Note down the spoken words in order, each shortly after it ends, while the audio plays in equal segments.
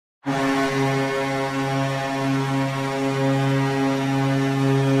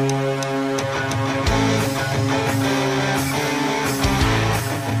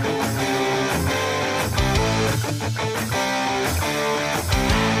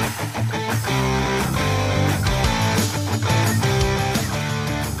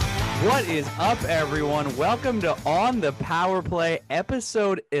is up, everyone? Welcome to On the Power Play,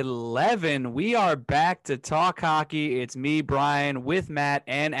 episode 11. We are back to talk hockey. It's me, Brian, with Matt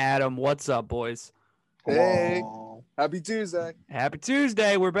and Adam. What's up, boys? Hey, happy Tuesday. Happy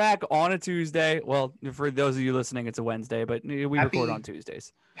Tuesday. We're back on a Tuesday. Well, for those of you listening, it's a Wednesday, but we record on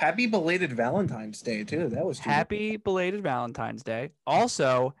Tuesdays. Happy belated Valentine's Day, too. That was happy belated Valentine's Day.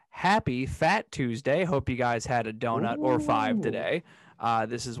 Also, happy Fat Tuesday. Hope you guys had a donut or 5 today.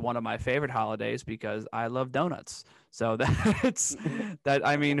 This is one of my favorite holidays because I love donuts. So that's that.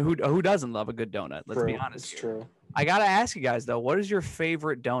 I mean, who doesn't love a good donut? Let's be honest. It's true. I gotta ask you guys though, what is your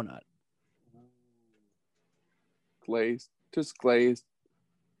favorite donut? Glazed, just glazed.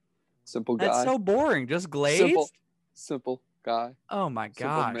 Simple guy. That's so boring. Just glazed. Simple guy. Oh my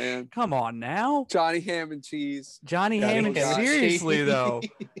gosh! Man. Come on now. Johnny ham and cheese. Johnny ham and seriously though,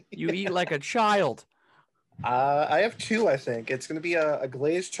 you eat like a child. I have 2, I think. It's going to be a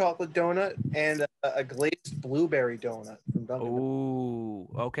glazed chocolate donut and a glazed blueberry donut from Dunkin'. Ooh,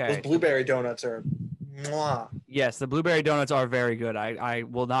 okay. Those blueberry donuts are mwah. Yes, the blueberry donuts are very good. I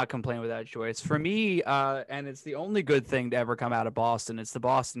will not complain with that choice. For me, and it's the only good thing to ever come out of Boston, it's the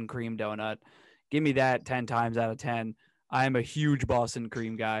Boston cream donut. Give me that 10 times out of 10. I am a huge Boston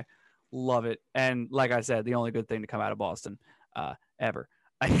cream guy. Love it. And like I said, the only good thing to come out of Boston ever.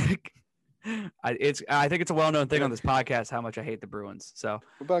 I think it's a well-known thing on this podcast how much I hate the Bruins. So what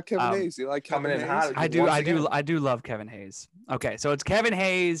about Kevin Hayes? You like Kevin Hayes? I do love Kevin Hayes. Okay, so it's Kevin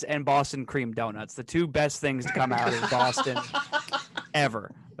Hayes and Boston cream donuts, the 2 best things to come out of Boston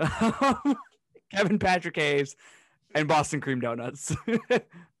ever. Kevin Patrick Hayes and Boston cream donuts.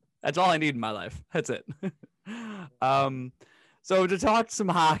 That's all I need in my life. That's it. So to talk some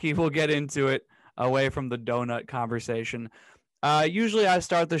hockey, we'll get into it away from the donut conversation. Usually I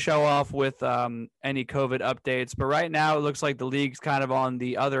start the show off with any COVID updates, but right now it looks like the league's kind of on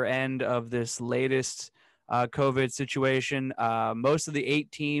the other end of this latest COVID situation. Most of the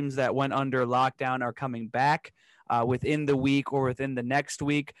 8 teams that went under lockdown are coming back within the week or within the next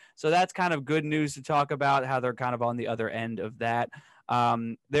week. So that's kind of good news to talk about, how they're kind of on the other end of that.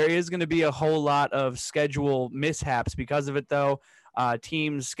 There is going to be a whole lot of schedule mishaps because of it, though.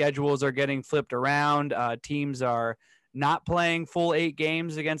 Teams' schedules are getting flipped around. Teams are not playing full 8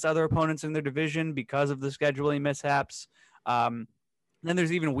 games against other opponents in their division because of the scheduling mishaps. Then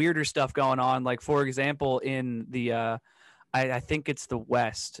there's even weirder stuff going on. Like, for example, in the I think it's the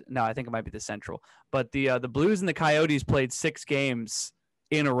West. No, I think it might be the Central. But the Blues and the Coyotes played 6 games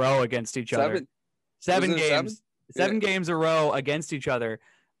in a row against each other. 7 games. 7 games a row against each other.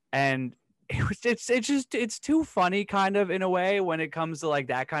 And it's too funny kind of in a way when it comes to like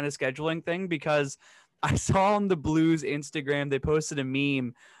that kind of scheduling thing, because I saw on the Blues Instagram, they posted a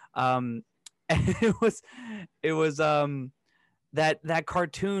meme. And it was that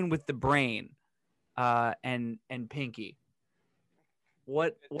cartoon with the brain and Pinky.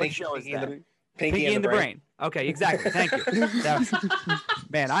 What show is that? Pinky and the Brain. Okay, exactly. Thank you.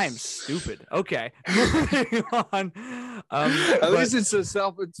 Man, I am stupid. Okay. Moving on. At least it's a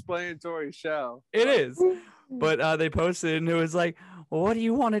self-explanatory show. It is. But they posted and it was like, well, what do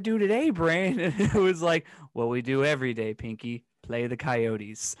you want to do today, Brain? And it was like, what we do every day, Pinky. Play the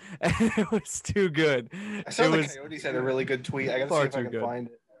Coyotes. And it was too good. I saw the Coyotes had a really good tweet. I got to see if I can find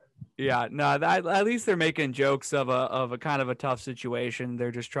it. Yeah, no, at least they're making jokes of a kind of a tough situation.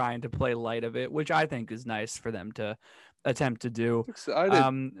 They're just trying to play light of it, which I think is nice for them to attempt to do.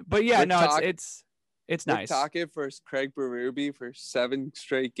 But yeah, it's nice. Tocchet versus Craig Berube for 7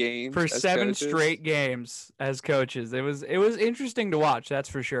 straight games. For 7 straight games as coaches. It was interesting to watch, that's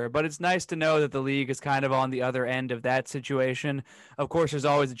for sure. But it's nice to know that the league is kind of on the other end of that situation. Of course, there's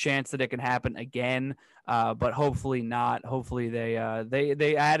always a chance that it can happen again, but hopefully not. Hopefully they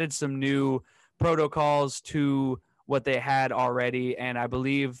added some new protocols to what they had already, and I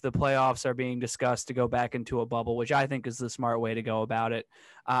believe the playoffs are being discussed to go back into a bubble, which I think is the smart way to go about it.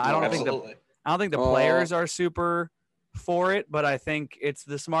 I don't think the players are super for it, but I think it's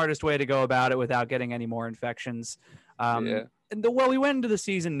the smartest way to go about it without getting any more infections. We went into the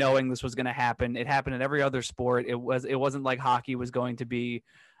season knowing this was going to happen. It happened in every other sport. It wasn't like hockey was going to be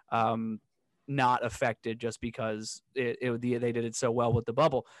not affected just because they did it so well with the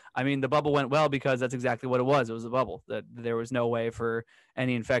bubble. I mean, the bubble went well because that's exactly what it was. It was a bubble. That there was no way for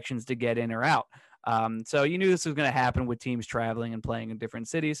any infections to get in or out. So you knew this was going to happen with teams traveling and playing in different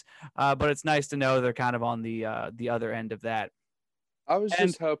cities. But it's nice to know they're kind of on the other end of that. I was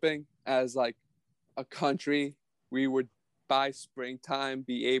just hoping as like a country, we would by springtime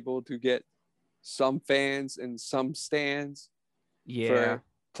be able to get some fans and some stands for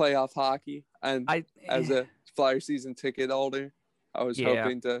playoff hockey. And as a Flyer season ticket holder, I was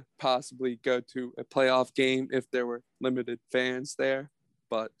hoping to possibly go to a playoff game if there were limited fans there,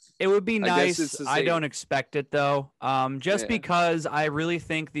 but it would be nice. I don't same. expect it though. Because I really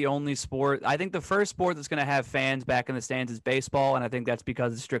think I think the first sport that's going to have fans back in the stands is baseball, and I think that's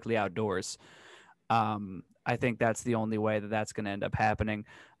because it's strictly outdoors. I think that's the only way that that's going to end up happening.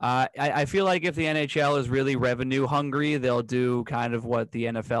 I feel like if the NHL is really revenue hungry, they'll do kind of what the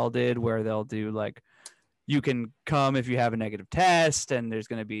NFL did, where they'll do like, you can come if you have a negative test, and there's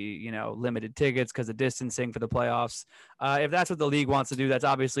going to be, limited tickets because of distancing for the playoffs. If that's what the league wants to do, that's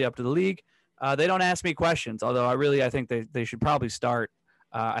obviously up to the league. They don't ask me questions, although I think they should probably start.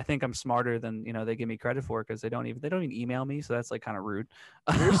 I think I'm smarter than they give me credit for, because they don't even email me, so that's like kind of rude.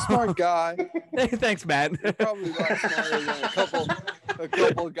 You're a smart guy. Thanks, Matt. You're probably a lot smarter than a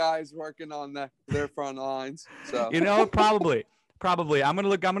couple guys working on their front lines. So probably. I'm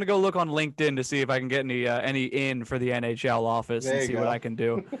gonna go look on LinkedIn to see if I can get any in for the NHL office and see what I can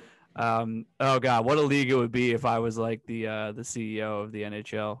do. Oh God, what a league it would be if I was like the CEO of the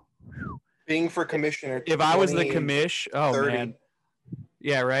NHL. Being for commissioner. If I was the commish, 30. Man.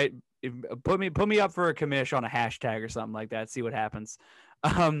 Yeah, right. Put me up for a commish on a hashtag or something like that. See what happens.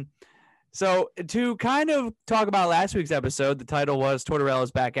 So to kind of talk about last week's episode, the title was Tortorella's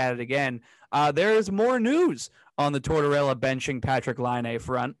back at it again. There's more news on the Tortorella benching Patrik Laine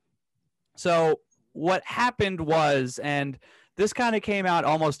front. So what happened was, and this kind of came out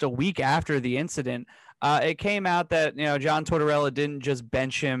almost a week after the incident, it came out that John Tortorella didn't just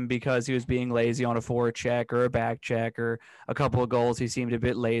bench him because he was being lazy on a forward check or a back check or a couple of goals he seemed a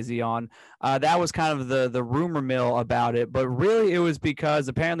bit lazy on. That was kind of the rumor mill about it, but really it was because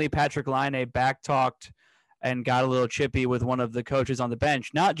apparently Patrik Laine backtalked and got a little chippy with one of the coaches on the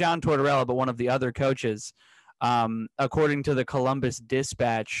bench, not John Tortorella, but one of the other coaches. According to the Columbus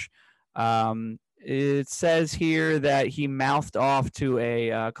Dispatch, it says here that he mouthed off to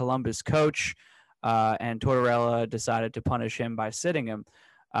a Columbus coach, and Tortorella decided to punish him by sitting him.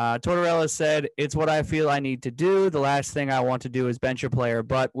 Tortorella said, "It's what I feel I need to do. The last thing I want to do is bench a player,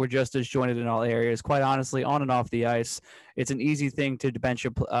 but we're just disjointed in all areas. Quite honestly, on and off the ice, it's an easy thing to bench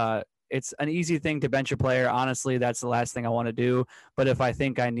a player. Honestly, that's the last thing I want to do. But if I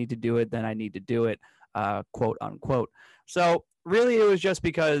think I need to do it, then I need to do it." Quote unquote. So really, it was just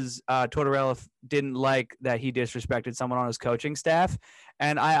because Tortorella didn't like that he disrespected someone on his coaching staff.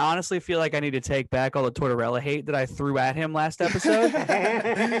 And I honestly feel like I need to take back all the Tortorella hate that I threw at him last episode.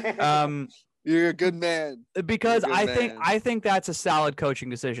 You're a good man. Because I think that's a solid coaching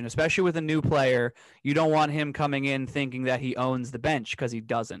decision, especially with a new player. You don't want him coming in thinking that he owns the bench, because he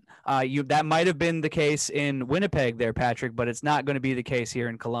doesn't. That might have been the case in Winnipeg there, Patrick, but it's not going to be the case here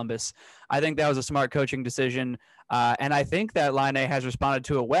in Columbus. I think that was a smart coaching decision, and I think that Laine has responded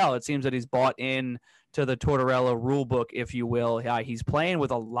to it well. It seems that he's bought in to the Tortorella rule book, if you will. He's playing with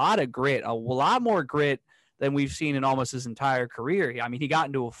a lot of grit, a lot more grit than we've seen in almost his entire career. I mean, he got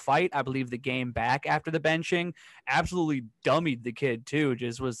into a fight, I believe, the game back after the benching, absolutely dummied the kid too,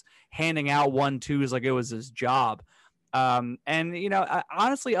 just was handing out 1-2s like it was his job.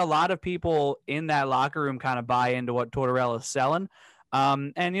 Honestly, a lot of people in that locker room kind of buy into what Tortorella's selling.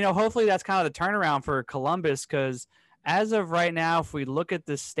 Hopefully that's kind of the turnaround for Columbus, because as of right now, if we look at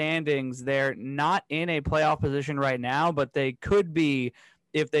the standings, they're not in a playoff position right now, but they could be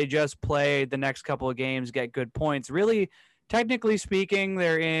if they just play the next couple of games, get good points. Really, technically speaking,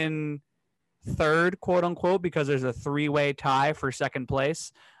 they're in third, quote unquote, because there's a 3-way tie for second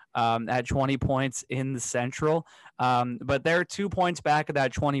place at 20 points in the Central. But they're 2 points back of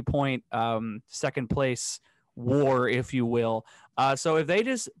that 20-point second place war, if you will. So if they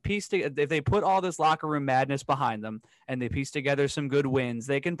just if they put all this locker room madness behind them and they piece together some good wins,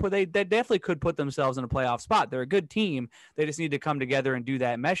 they definitely could put themselves in a playoff spot. They're a good team. They just need to come together and do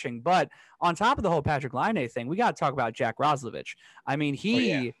that meshing. But on top of the whole Patrik Laine thing, we got to talk about Jack Roslovic. I mean,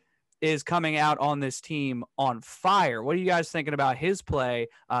 he is coming out on this team on fire. What are you guys thinking about his play?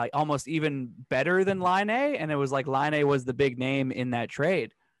 Almost even better than Laine, and it was like Laine was the big name in that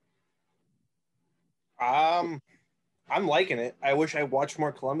trade. I'm liking it. I wish I watched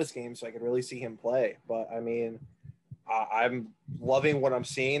more Columbus games so I could really see him play. But, I mean, I'm loving what I'm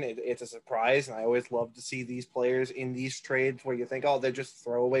seeing. It's a surprise, and I always love to see these players in these trades where you think, oh, they're just a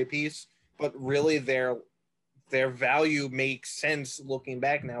throwaway piece. But really, their value makes sense looking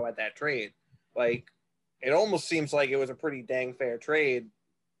back now at that trade. Like, it almost seems like it was a pretty dang fair trade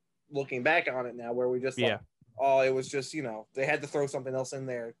looking back on it now, where we just it was just, they had to throw something else in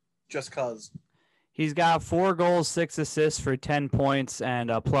there just because. He's got 4 goals, 6 assists for 10 points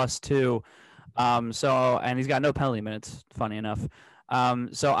and a +2. And he's got no penalty minutes, funny enough.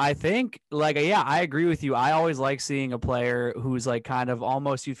 So I think I agree with you. I always like seeing a player who's like kind of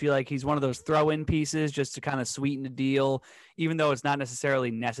almost, you feel like he's one of those throw-in pieces just to kind of sweeten the deal, even though it's not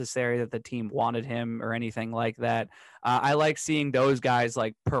necessarily necessary that the team wanted him or anything like that. I like seeing those guys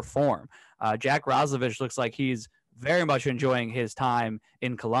like perform. Jack Roslovic looks like he's very much enjoying his time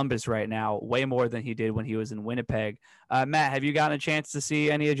in Columbus right now, way more than he did when he was in Winnipeg. Matt, have you gotten a chance to see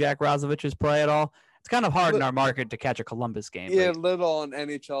any of Jack Roslovic's play at all? It's kind of hard in our market to catch a Columbus game. Yeah, little on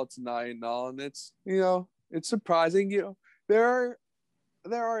NHL Tonight and all, and it's it's surprising. There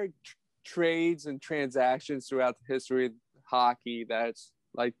are trades and transactions throughout the history of hockey that's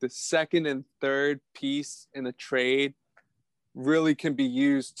like the second and third piece in a trade really can be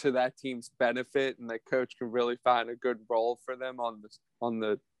used to that team's benefit, and the coach can really find a good role for them on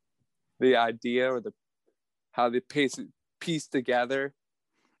the idea or how they piece together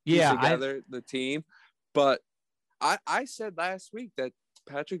the team. But I said last week that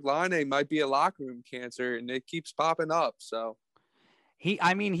Patrik Laine might be a locker room cancer, and it keeps popping up. So he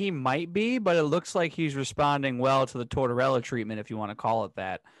might be, but it looks like he's responding well to the Tortorella treatment, if you want to call it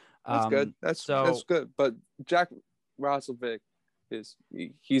that. That's good. That's good. But Jack Roslovic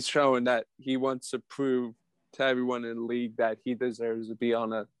he's showing that he wants to prove to everyone in the league that he deserves to be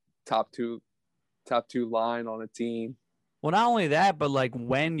on a top two line on a team. Well, not only that, but like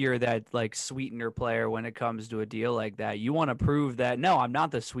when you're that like sweetener player when it comes to a deal like that, you want to prove that, no, I'm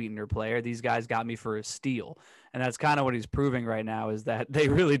not the sweetener player. These guys got me for a steal. And that's kind of what he's proving right now, is that they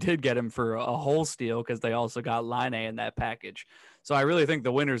really did get him for a whole steal because they also got Laine in that package. So I really think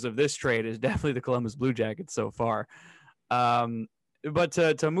the winners of this trade is definitely the Columbus Blue Jackets so far. But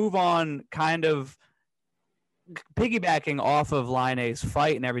to move on, kind of piggybacking off of Laine's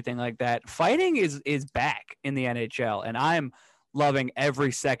fight and everything like that, fighting is back in the NHL, and I'm loving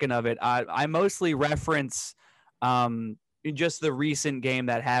every second of it. I mostly reference just the recent game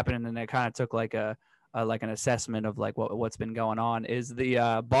that happened, and I kind of took like an assessment of like what's been going on. Is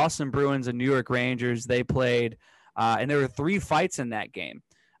the Boston Bruins and New York Rangers, they played, and there were 3 fights in that game.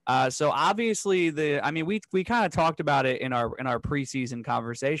 So obviously we kind of talked about it in our preseason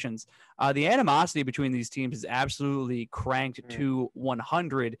conversations. The animosity between these teams is absolutely cranked to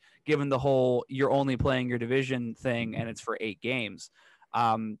 100, given the whole you're only playing your division thing and it's for 8 games.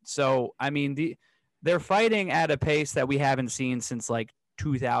 So I mean they're fighting at a pace that we haven't seen since like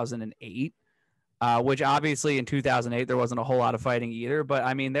 2008. Which obviously in 2008 there wasn't a whole lot of fighting either, but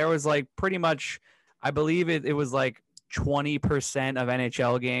I mean there was like pretty much, I believe it was like 20% of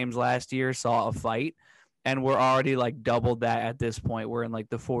NHL games last year saw a fight, and we're already like doubled that at this point. We're in like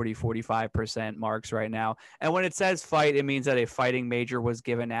the 40-45% marks right now. And when it says fight, it means that a fighting major was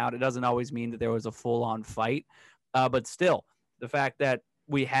given out. It doesn't always mean that there was a full-on fight, but still, the fact that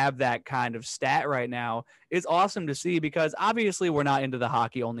we have that kind of stat right now is awesome to see, because obviously we're not into the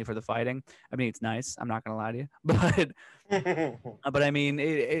hockey only for the fighting. I mean, it's nice. I'm not going to lie to you, but I mean,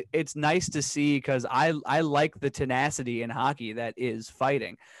 it's nice to see, because I like the tenacity in hockey that is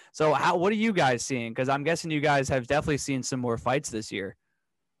fighting. So what are you guys seeing? Because I'm guessing you guys have definitely seen some more fights this year.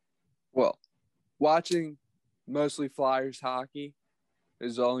 Well, watching mostly Flyers hockey,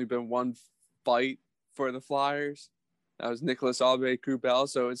 there's only been one fight for the Flyers. That was Nicholas Aube-Kubel,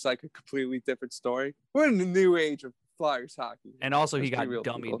 so it's like a completely different story. We're in the new age of Flyers hockey. And also, he got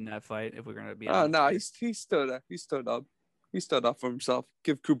dummied in that fight, if we're going to be honest. Oh, no, he stood up. He stood up. He stood up for himself.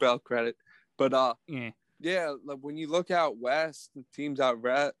 Give Kubel credit. But, yeah, like when you look out west, the teams out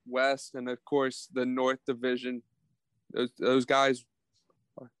west, and, of course, the North Division, those guys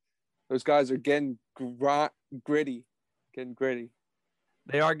are getting gritty.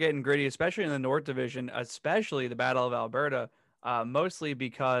 They are getting gritty, especially in the North Division, especially the Battle of Alberta, mostly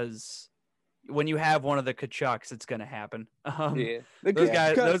because when you have one of the Tkachuks, it's going to happen. Those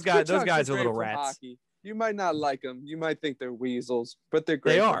guys are little rats. Hockey. You might not like them. You might think they're weasels, but they're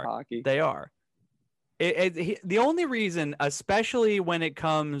great for hockey. They are. The only reason, especially when it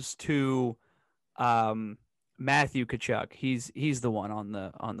comes to Matthew Tkachuk, he's the one on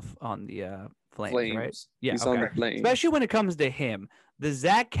the Flames, right? Yeah, he's on the Flames. Especially when it comes to him. The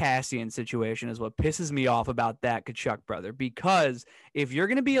Zach Kassian situation is what pisses me off about that Tkachuk brother, because if you're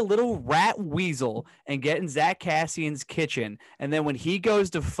going to be a little rat weasel and get in Zach Kassian's kitchen, and then when he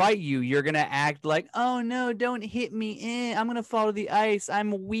goes to fight you, you're going to act like, oh no, don't hit me. I'm going to fall to the ice.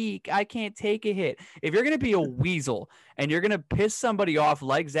 I'm weak. I can't take a hit. If you're going to be a weasel and you're going to piss somebody off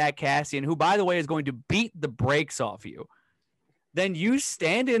like Zach Kassian, who, by the way, is going to beat the brakes off you, then you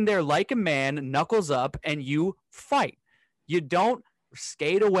stand in there like a man, knuckles up, and you fight. You don't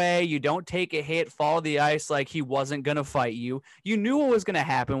skate away. You don't take a hit, follow the ice like he wasn't going to fight you. You knew what was going to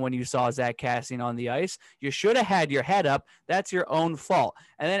happen when you saw Zack Kassian on the ice. You should have had your head up. That's your own fault.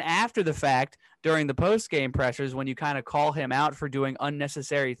 And then after the fact, during the post-game pressers, when you kind of call him out for doing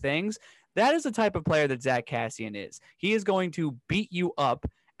unnecessary things, that is the type of player that Zack Kassian is. He is going to beat you up,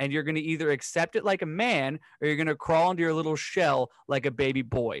 and you're going to either accept it like a man or you're going to crawl into your little shell like a baby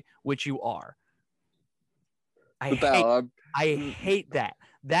boy, which you are. I hate that.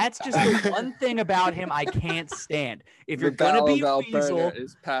 That's just the one thing about him I can't stand. If you're going to be a weasel,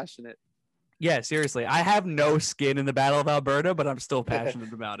 is passionate. Yeah, seriously. I have no skin in the Battle of Alberta, but I'm still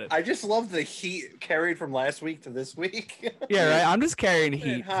passionate about it. I just love the heat carried from last week to this week. Yeah, right. I'm just carrying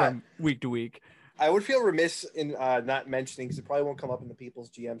heat from week to week. I would feel remiss in not mentioning, because it probably won't come up in the People's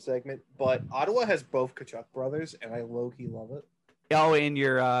GM segment, but Ottawa has both Tkachuk brothers, and I low-key love it. Oh, in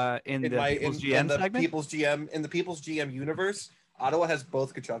your in the People's GM segment? In the People's GM universe, Ottawa has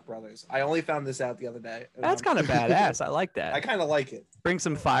both Tkachuk brothers. I only found this out the other day. That's kind of badass. I like that. I kind of like it. Bring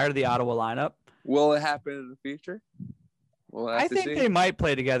some fire to the Ottawa lineup. Will it happen in the future? I think they might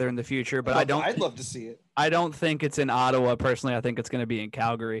play together in the future, but I'd love to see it. I don't think it's in Ottawa. Personally, I think it's going to be in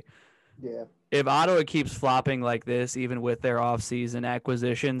Calgary. Yeah. If Ottawa keeps flopping like this, even with their off-season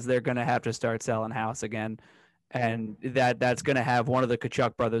acquisitions, they're going to have to start selling house again. And that's going to have one of the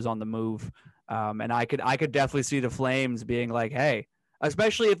Tkachuk brothers on the move. And I could definitely see the Flames being like, hey,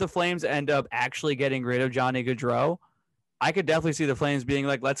 especially if the Flames end up actually getting rid of Johnny Gaudreau, I could definitely see the Flames being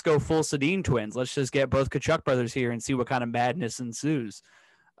like, let's go full Sedin twins. Let's just get both Tkachuk brothers here and see what kind of madness ensues.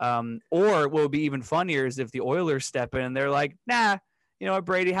 Or what would be even funnier is if the Oilers step in and they're like, nah, you know what,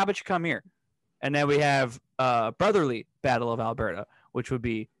 Brady, how about you come here? And then we have brotherly Battle of Alberta, which would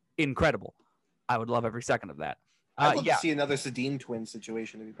be incredible. I would love every second of that. I'd love to see another Sedin twin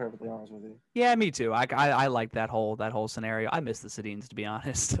situation, to be perfectly honest with you. Yeah, me too. I like that whole scenario. I miss the Sedins, to be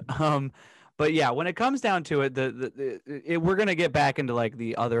honest. But yeah, when it comes down to it, we're gonna get back into like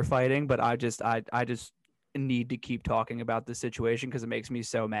the other fighting, but I just need to keep talking about this situation because it makes me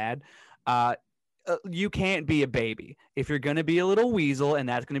so mad. You can't be a baby. If you're going to be a little weasel, and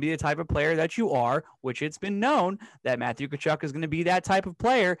that's going to be the type of player that you are, which it's been known that Matthew Tkachuk is going to be that type of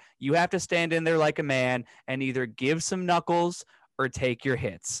player, you have to stand in there like a man and either give some knuckles or take your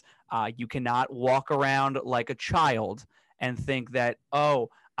hits. You cannot walk around like a child and think that,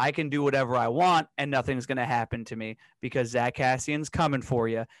 oh, I can do whatever I want and nothing's going to happen to me, because Zack Kassian's coming for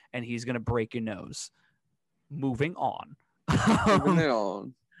you and he's going to break your nose. Moving on.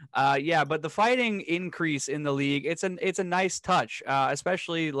 Yeah, but the fighting increase in the league, it's a nice touch,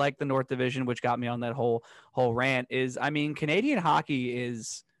 especially like the North Division, which got me on that whole rant. Canadian hockey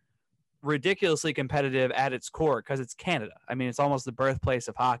is ridiculously competitive at its core because it's Canada. I mean, it's almost the birthplace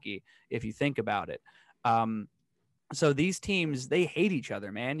of hockey if you think about it. So these teams, they hate each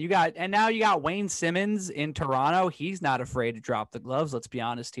other, man. Now you got Wayne Simmons in Toronto. He's not afraid to drop the gloves. Let's be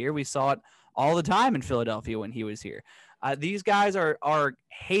honest here. We saw it all the time in Philadelphia when he was here. These guys are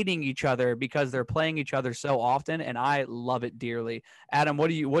hating each other because they're playing each other so often, and I love it dearly. Adam, what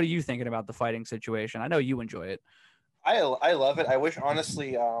are you thinking about the fighting situation? I know you enjoy it. I love it. I wish,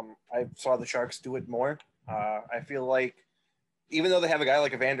 honestly, I saw the Sharks do it more. I feel like even though they have a guy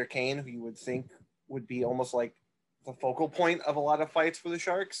like Evander Kane, who you would think would be almost like the focal point of a lot of fights for the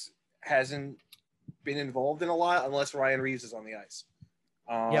Sharks, hasn't been involved in a lot unless Ryan Reeves is on the ice.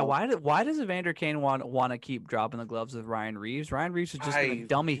 Yeah, why does Evander Kane want to keep dropping the gloves with Ryan Reeves? Ryan Reeves is just going to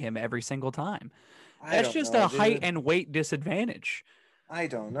dummy him every single time. That's just a height and weight disadvantage. I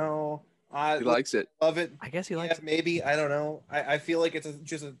don't know. He likes it. Love it. I guess he likes it. Maybe. I don't know. I feel like it's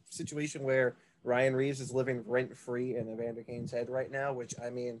just a situation where Ryan Reeves is living rent-free in Evander Kane's head right now, which, I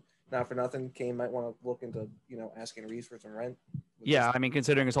mean, not for nothing, Kane might want to look into, asking Reeves for some rent. Yeah, I mean,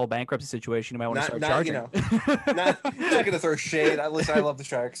 considering his whole bankruptcy situation, you might want to start charging. Not going to throw shade. Listen, I love the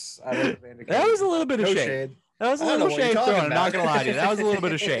Sharks. I love Evander Kane. That was a little bit of shade. That was a little shade thrown. I'm not going to lie to you. That was a little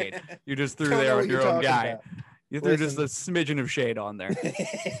bit of shade. You just threw there on your own guy. About. You threw just a smidgen of shade on there.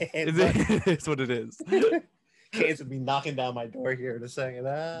 It's what it is. Canes would be knocking down my door here in a second.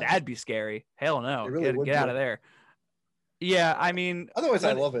 That'd be scary. Hell no. Really get out of there. Yeah, I mean, otherwise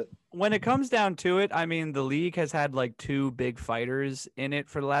I love it. When it comes down to it, I mean, the league has had like two big fighters in it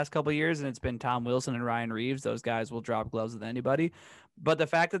for the last couple of years, and it's been Tom Wilson and Ryan Reeves. Those guys will drop gloves with anybody. But the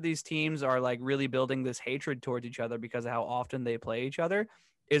fact that these teams are like really building this hatred towards each other because of how often they play each other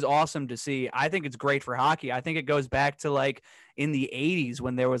is awesome to see. I think it's great for hockey. I think it goes back to like in the 80s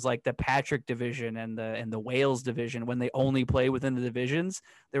when there was like the Patrick division and the Wales division, when they only play within the divisions.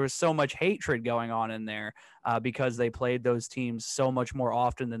 There was so much hatred going on in there because they played those teams so much more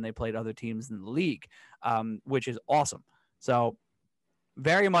often than they played other teams in the league, which is awesome. So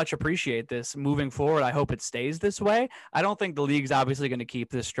very much appreciate this moving forward. I hope it stays this way. I don't think the league's obviously going to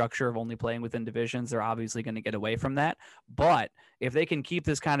keep this structure of only playing within divisions. They're obviously going to get away from that. But if they can keep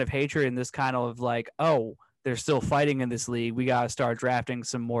this kind of hatred and this kind of like, oh, they're still fighting in this league, we got to start drafting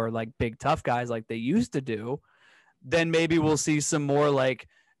some more like big tough guys like they used to do, then maybe we'll see some more like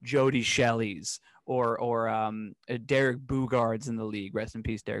Jody Shelley's or Derek Boogaard's in the league. Rest in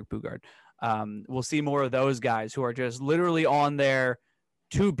peace, Derek Boogaard. We'll see more of those guys who are just literally on there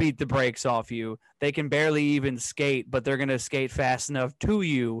to beat the brakes off you. They can barely even skate, but they're going to skate fast enough to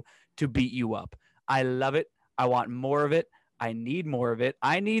you to beat you up. I love it. I want more of it. I need more of it.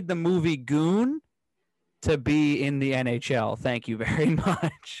 I need the movie Goon to be in the NHL. Thank you very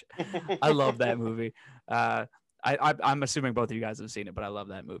much. I love that movie. I'm assuming both of you guys have seen it, but I love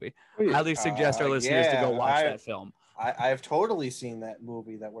that movie. I highly suggest our listeners to go watch that film. I've totally seen that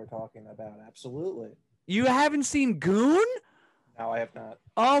movie that we're talking about. Absolutely. You haven't seen Goon? No, I have not.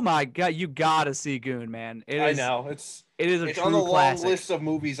 Oh my God, you gotta see Goon, man. I know it is a true on the classic. long list of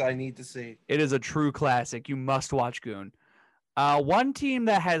movies I need to see. It is a true classic. You must watch Goon. One team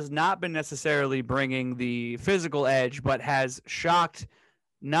that has not been necessarily bringing the physical edge, but has shocked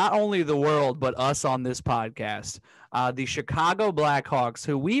not only the world but us on this podcast, the Chicago Blackhawks,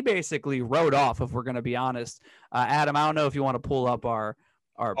 who we basically wrote off, if we're going to be honest. Adam, I don't know if you want to pull up our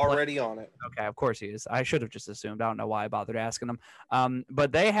already on it. Okay, of course he is. I should have just assumed. I don't know why I bothered asking him.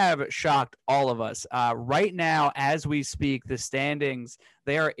 But they have shocked all of us. Right now, as we speak, the standings,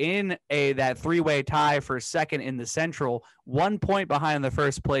 they are in that three-way tie for second in the Central, 1 point behind the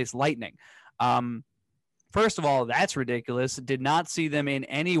first place Lightning. First of all, that's ridiculous. Did not see them in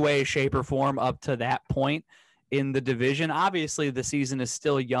any way, shape, or form up to that point in the division. Obviously, the season is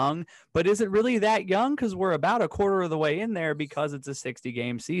still young, but is it really that young? Because we're about a quarter of the way in there because it's a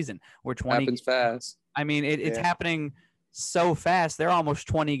 60-game season. We're 20. Happens fast. I mean, it's happening so fast. They're almost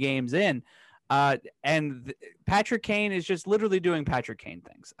 20 games in. And Patrick Kane is just literally doing Patrick Kane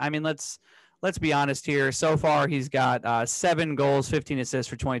things. I mean, let's be honest here. So far, he's got 7 goals, 15 assists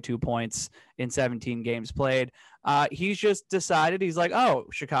for 22 points in 17 games played. He's just decided, he's like, oh,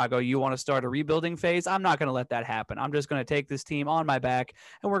 Chicago, you want to start a rebuilding phase? I'm not going to let that happen. I'm just going to take this team on my back,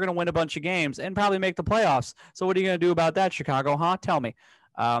 and we're going to win a bunch of games and probably make the playoffs. So what are you going to do about that, Chicago, huh? Tell me.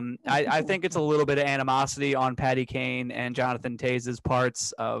 I think it's a little bit of animosity on Patty Kane and Jonathan Taze's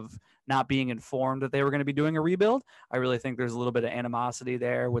parts of not being informed that they were going to be doing a rebuild. I really think there's a little bit of animosity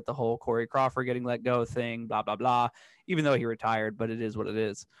there with the whole Corey Crawford getting let go thing, blah, blah, blah, even though he retired, but it is what it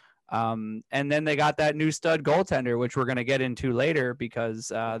is. And then they got that new stud goaltender, which we're going to get into later because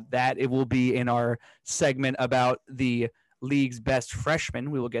that it will be in our segment about the league's best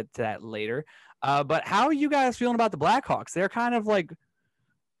freshman. We will get to that later. But how are you guys feeling about the Blackhawks? They're kind of like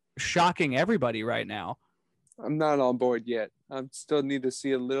shocking everybody right now. I'm not on board yet. I still need to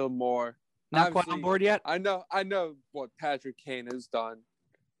see a little more. Not obviously, quite on board yet? I know what Patrick Kane has done.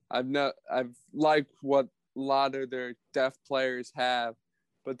 I've liked what a lot of their depth players have,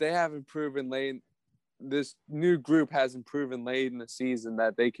 but they haven't proven late. This new group hasn't proven late in the season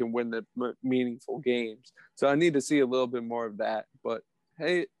that they can win the meaningful games. So I need to see a little bit more of that. But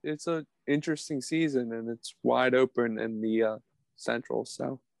hey, it's an interesting season and it's wide open in the Central.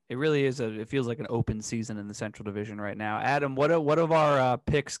 So it really is. It feels like an open season in the Central Division right now. Adam, what of our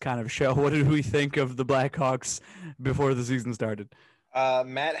picks kind of show? What did we think of the Blackhawks before the season started?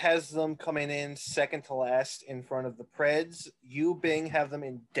 Matt has them coming in second to last in front of the Preds. You, Bing, have them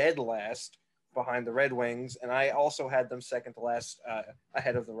in dead last behind the Red Wings, and I also had them second to last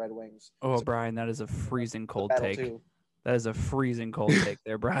ahead of the Red Wings. Oh, so, Brian, that is a freezing cold take. That is a freezing cold take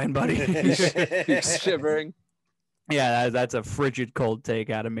there, Brian, buddy. He's shivering. Yeah, that's a frigid cold take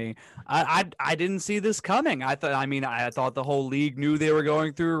out of me. I didn't see this coming. I thought the whole league knew they were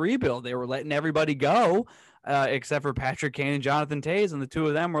going through a rebuild. They were letting everybody go, except for Patrick Kane and Jonathan Toews, and the two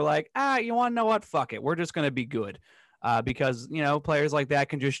of them were like, you want to know what? Fuck it. We're just going to be good, because players like that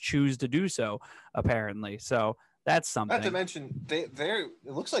can just choose to do so, apparently. So that's something. Not to mention, it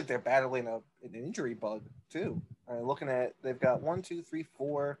looks like they're battling an injury bug too. Looking at, they've got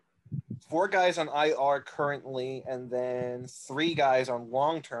 4 guys on IR currently, and then 3 guys on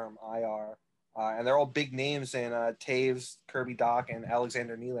long-term IR. And they're all big names in Toews, Kirby Dach, and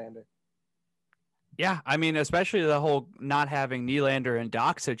Alexander Nylander. Yeah, I mean, especially the whole not having Nylander and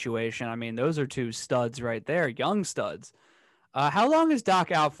Dach situation. I mean, those are 2 studs right there, young studs. How long is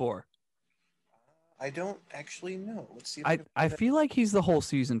Dach out for? I don't actually know. Let's see. I feel like he's the whole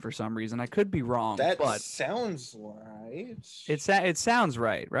season for some reason. I could be wrong. That but sounds right. It sounds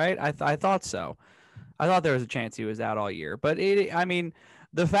right? I thought so. I thought there was a chance he was out all year. But I mean,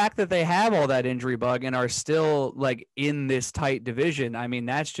 the fact that they have all that injury bug and are still like in this tight division, I mean,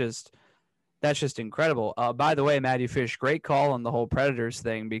 that's just incredible. By the way, Matty Fish, great call on the whole Predators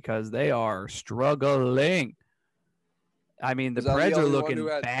thing because they are struggling. I mean, the Preds are looking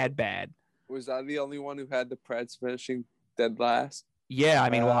bad. Was I the only one who had the Preds finishing dead last? Yeah, I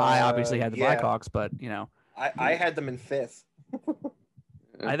mean, well, I obviously had the Blackhawks, but you know, I had them in 5th.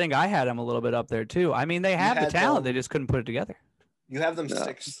 I think I had them a little bit up there too. I mean, they have the talent; they just couldn't put it together. You have them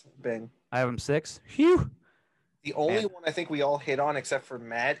 6th, Bing. I have them 6. Phew. The only one I think we all hit on, except for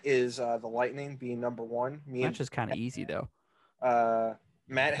Matt, is the Lightning being number 1. That's just kind of easy, though.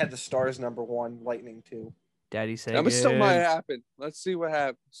 Matt had the Stars number 1, Lightning 2. Daddy say that still might happen. Let's see what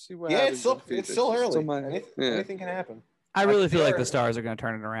happens. It's still early. Anything can happen. I really feel like the Stars are going to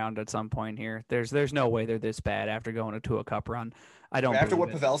turn it around at some point here. There's no way they're this bad after going to a cup run. I don't. After what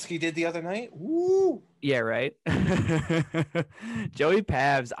Pavelski did the other night. Woo! Yeah, right. Joey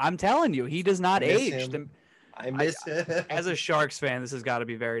Pavs. I'm telling you, he does not age. I miss him. As a Sharks fan, this has got to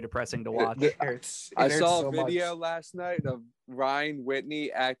be very depressing to watch. I saw a video last night of Ryan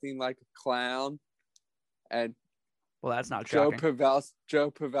Whitney acting like a clown, and that's not shocking.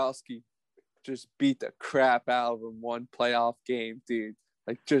 Joe Pavelski just beat the crap out of him one playoff game, dude.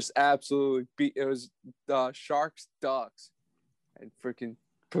 Like just absolutely beat. It was the Sharks Ducks, and freaking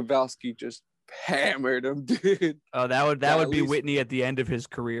Pavelski just hammered him, dude. Oh, that would be Whitney at the end of his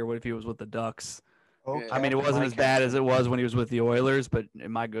career. What if he was with the Ducks? Okay. I mean, it wasn't as bad as it was when he was with the Oilers, but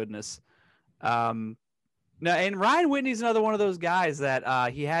my goodness. No, and Ryan Whitney's another one of those guys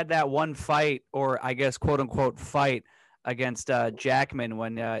that he had that one fight, or I guess quote unquote fight, against Jackman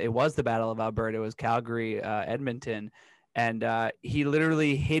when it was the Battle of Alberta. It was Calgary, Edmonton, and he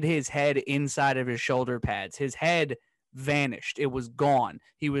literally hid his head inside of his shoulder pads. His head vanished. It was gone.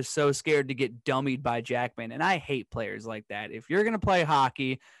 He was so scared to get dummied by Jackman, and I hate players like that. If you're going to play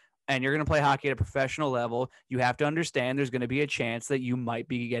hockey and you're going to play hockey at a professional level, you have to understand there's going to be a chance that you might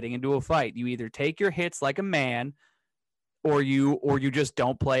be getting into a fight. You either take your hits like a man, or you just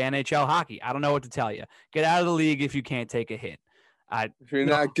don't play NHL hockey. I don't know what to tell you. Get out of the league if you can't take a hit. If you're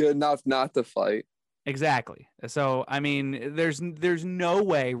not good enough not to fight. Exactly. So, I mean, there's no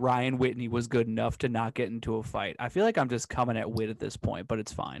way Ryan Whitney was good enough to not get into a fight. I feel like I'm just coming at Whit at this point, but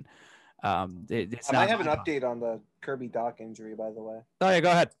it's fine. I might have an update on the Kirby Dach injury, by the way. Oh, yeah,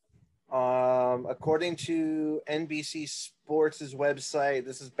 go ahead. According to NBC Sports' website,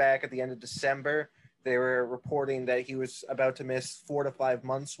 this is back at the end of December. They were reporting that he was about to miss 4 to 5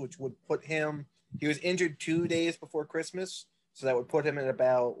 months, which would put him – he was injured 2 days before Christmas, so that would put him in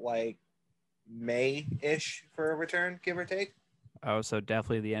about, like, May-ish for a return, give or take. Oh, so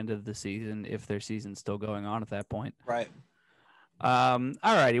definitely the end of the season if their season's still going on at that point. Right. All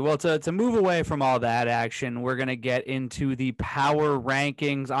righty. Well, to move away from all that action, we're going to get into the power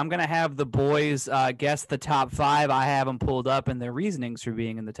rankings. I'm going to have the boys guess the top 5. I have them pulled up and their reasonings for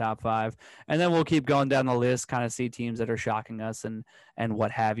being in the top 5. And then we'll keep going down the list, kind of see teams that are shocking us and what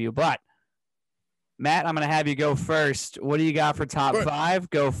have you. But, Matt, I'm going to have you go first. What do you got for top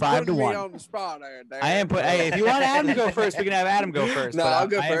 5? Go 5 to 1. On the spot, I am hey, if you want Adam to go first, we can have Adam go first. No, I'll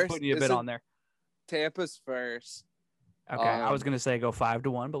go first. I am putting you a bit on there. Tampa's first. Okay, I was gonna say go 5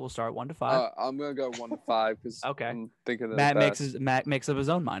 to 1, but we'll start 1 to 5. I'm gonna go 1 to 5 because okay. I'm thinking of Matt makes up his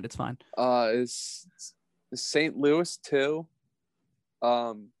own mind. It's fine. Is St. Louis 2?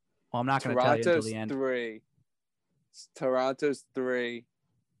 Well, I'm not gonna tell you until the end. Toronto's 3.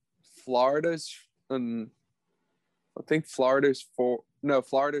 Florida's I think Florida's 4. No,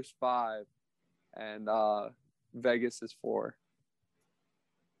 Florida's 5, and Vegas is 4.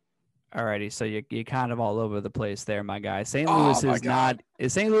 Alrighty, so you're kind of all over the place there, my guy. St. Louis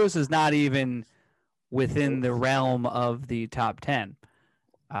is not even within the realm of the top 10.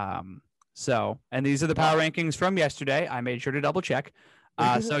 So, and these are the power rankings from yesterday. I made sure to double check.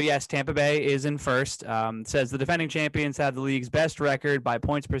 So yes, Tampa Bay is in first. Says the defending champions have the league's best record by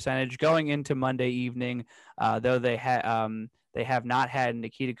points percentage going into Monday evening, though they have not had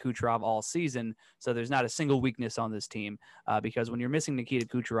Nikita Kucherov all season, so there's not a single weakness on this team because when you're missing Nikita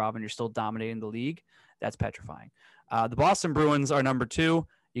Kucherov and you're still dominating the league, that's petrifying. The Boston Bruins are number 2.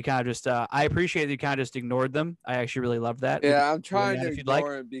 You kind of just I appreciate that you kind of just ignored them. I actually really love that. Yeah, I'm trying to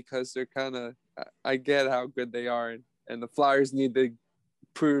ignore it because they're kind of – I get how good they are, and the Flyers need to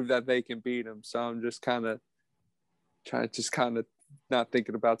prove that they can beat them, so I'm just kind of not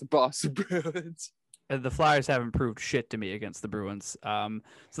thinking about the Boston Bruins. the Flyers haven't proved shit to me against the Bruins. So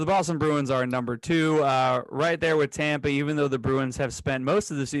the Boston Bruins are number 2, right there with Tampa. Even though the Bruins have spent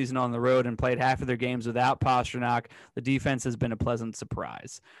most of the season on the road and played half of their games without Pastrnak, the defense has been a pleasant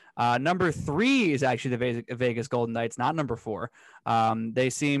surprise. Number 3 is actually the Vegas Golden Knights, not number 4. They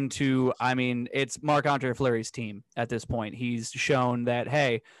seem to, I mean, it's Marc-Andre Fleury's team at this point. He's shown that,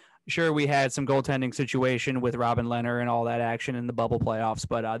 hey, sure, we had some goaltending situation with Robin Lehner and all that action in the bubble playoffs,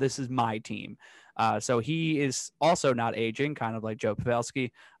 but this is my team. So he is also not aging, kind of like Joe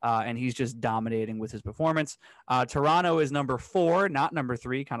Pavelski, and he's just dominating with his performance. Toronto is number 4, not number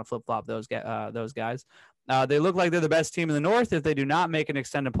 3, kind of flip-flop those guys. They look like they're the best team in the North. If they do not make an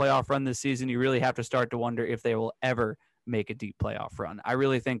extended playoff run this season, you really have to start to wonder if they will ever make a deep playoff run. I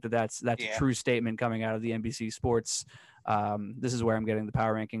really think that's a true statement coming out of the NBC Sports. This is where I'm getting the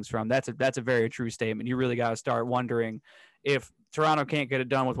power rankings from. That's a very true statement. You really got to start wondering if Toronto can't get it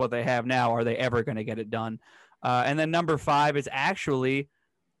done with what they have now, are they ever going to get it done? And then number 5 is actually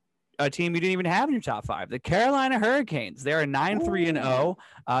a team you didn't even have in your top 5, the Carolina Hurricanes. They're a 9-3-0.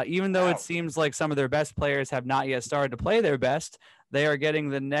 Even though it seems like some of their best players have not yet started to play their best, they are getting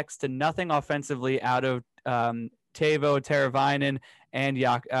the next to nothing offensively out of Teuvo Teravainen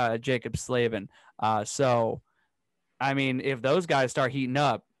and Jacob Slavin. So, I mean, if those guys start heating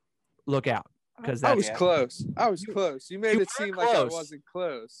up, look out. Because I was close. You made it seem like I wasn't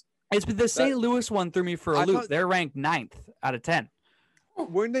close. It's the St. Louis one threw me for a loop. They're ranked 9th out of 10.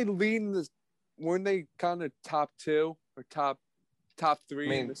 Weren't they leading this? Weren't they kind of top 2 or top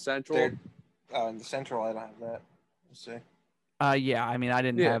 3 in the Central? In the Central, I don't have that. Let's see. Yeah, I mean, I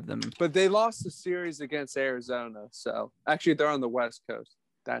didn't have them. But they lost the series against Arizona. So actually, they're on the West Coast.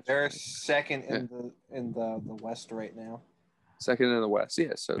 They're second in the West right now. Second in the West,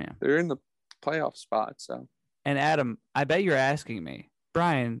 so they're in the playoff spot. So. And Adam, I bet you're asking me,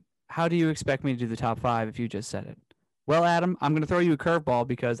 Brian, how do you expect me to do the top 5 if you just said it? Well, Adam, I'm going to throw you a curveball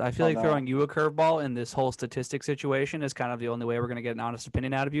because I feel throwing you a curveball in this whole statistic situation is kind of the only way we're going to get an honest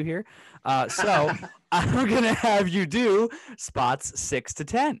opinion out of you here. So I'm going to have you do spots 6 to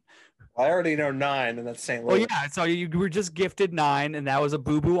 10. I already know 9, and that's St. Louis. Well, yeah, so you were just gifted 9, and that was a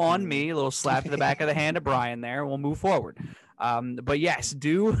boo-boo on me, a little slap to the back of the hand of Brian there. We'll move forward. But yes,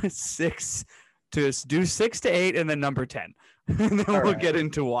 do 6 to 8 and then number 10. And then we'll get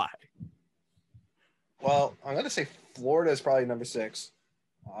into why. Well, I'm going to say Florida is probably number 6.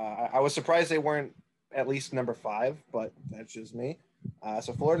 I was surprised they weren't at least number 5, but that's just me.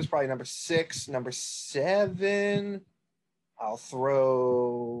 So Florida's probably number 6. Number 7, I'll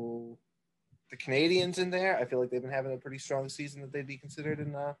throw the Canadians in there. I feel like they've been having a pretty strong season that they'd be considered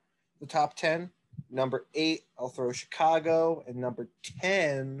in the top 10. Number 8, I'll throw Chicago. And number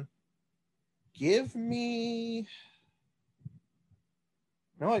 10, give me...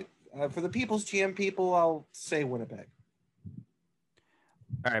 No, for the People's GM people, I'll say Winnipeg.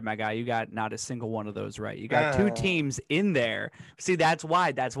 All right, my guy, you got not a single one of those right. You got 2 teams in there. See, that's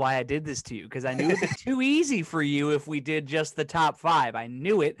why I did this to you, because I knew it'd be too easy for you if we did just the top 5. I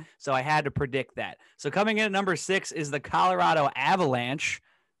knew it, so I had to predict that. So coming in at number 6 is the Colorado Avalanche,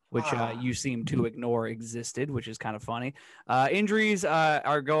 which you seem to ignore existed, which is kind of funny. Injuries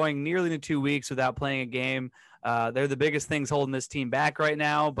are going nearly to 2 weeks without playing a game. They're the biggest things holding this team back right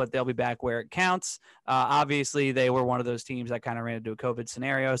now, but they'll be back where it counts. Obviously, they were one of those teams that kind of ran into a COVID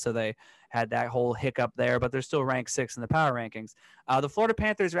scenario, so they had that whole hiccup there, but they're still ranked 6 in the power rankings. The Florida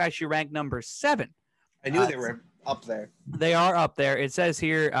Panthers are actually ranked number 7. I knew they were up there. They are up there. It says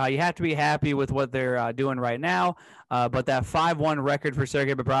here you have to be happy with what they're doing right now, but that 5-1 record for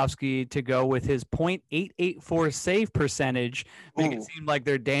Sergei Bobrovsky to go with his .884 save percentage make it seem like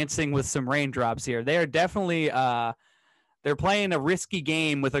they're dancing with some raindrops here. They are definitely they're playing a risky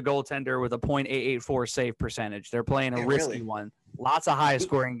game with a goaltender with a .884 save percentage. They're playing a risky one. Lots of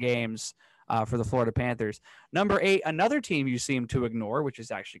high-scoring games for the Florida Panthers. Number 8, another team you seem to ignore, which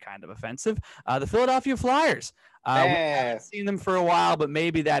is actually kind of offensive, the Philadelphia Flyers. We haven't seen them for a while, but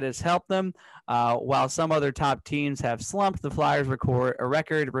maybe that has helped them. While some other top teams have slumped, the Flyers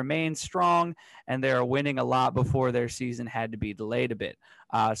record remains strong, and they are winning a lot before their season had to be delayed a bit.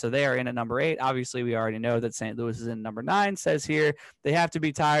 So they are in at number 8. Obviously, we already know that St. Louis is in number 9. Says here they have to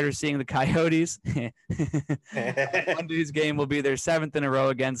be tired of seeing the Coyotes. Monday's game will be their 7th in a row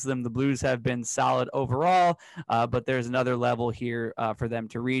against them. The Blues have been solid overall, but there's another level here for them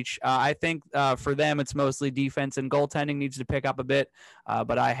to reach. I think for them, it's mostly defense and goaltending needs to pick up a bit,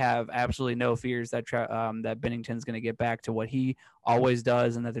 but I have absolutely no fears that that Binnington's going to get back to what he always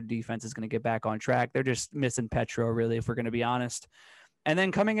does and that their defense is going to get back on track. They're just missing Petro, really, if we're going to be honest. And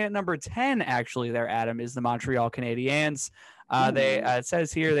then coming in at number 10, actually, there, Adam, is the Montreal Canadiens. It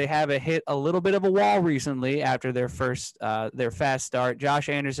says here they have hit a little bit of a wall recently after their fast start. Josh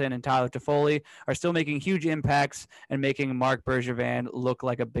Anderson and Tyler Toffoli are still making huge impacts and making Marc Bergevin look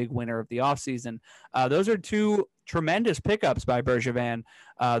like a big winner of the offseason. Those are two tremendous pickups by Bergevin,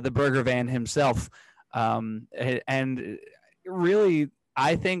 the Bergevin himself. And really,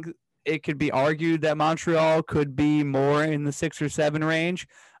 I think it could be argued that Montreal could be more in the 6 or 7 range,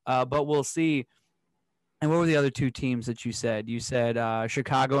 but we'll see. And what were the other two teams that you said? You said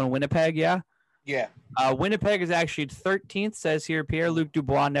Chicago and Winnipeg, yeah? Yeah. Winnipeg is actually 13th, says here. Pierre-Luc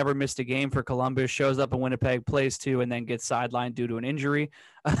Dubois never missed a game for Columbus, shows up in Winnipeg, plays 2, and then gets sidelined due to an injury.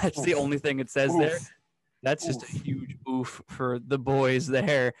 That's the only thing it says there. That's just a huge oof for the boys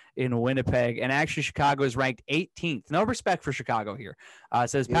there in Winnipeg. And actually, Chicago is ranked 18th. No respect for Chicago here. It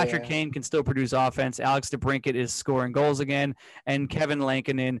says Patrick Kane can still produce offense. Alex DeBrincat is scoring goals again. And Kevin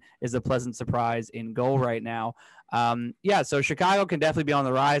Lankinen is a pleasant surprise in goal right now. So Chicago can definitely be on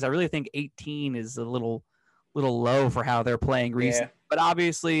the rise. I really think 18 is a little low for how they're playing recently. Yeah. But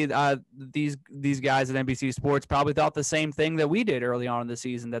obviously, these guys at NBC Sports probably thought the same thing that we did early on in the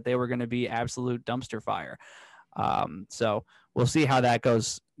season, that they were going to be absolute dumpster fire. So we'll see how that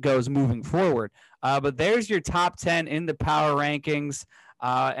goes moving forward. But there's your top 10 in the power rankings.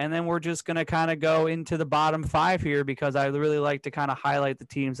 And then we're just going to kind of go into the bottom 5 here, because I really like to kind of highlight the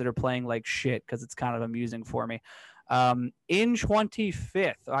teams that are playing like shit, because it's kind of amusing for me. In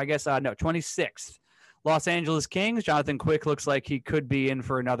 26th, Los Angeles Kings. Jonathan Quick looks like he could be in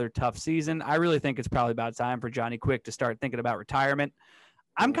for another tough season. I really think it's probably about time for Johnny Quick to start thinking about retirement.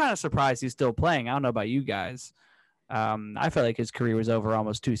 I'm kind of surprised he's still playing. I don't know about you guys. I felt like his career was over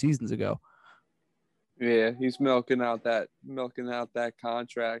almost 2 seasons ago. Yeah, he's milking out that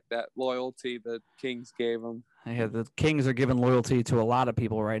contract, that loyalty that Kings gave him. Yeah, the Kings are giving loyalty to a lot of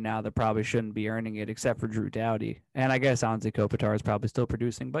people right now that probably shouldn't be earning it, except for Drew Doughty. And I guess Anze Kopitar is probably still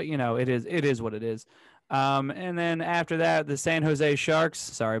producing, but it is what it is. And then after that, the San Jose Sharks,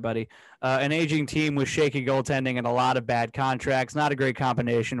 sorry, buddy, an aging team with shaky goaltending and a lot of bad contracts. Not a great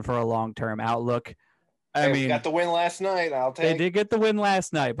combination for a long-term outlook. I mean, we got the win last night. They did get the win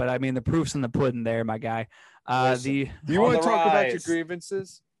last night, but I mean, the proof's in the pudding there, my guy. Do you want to talk about your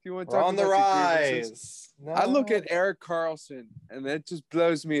grievances? Do you want to talk about your grievances? No. I look at Erik Karlsson, and it just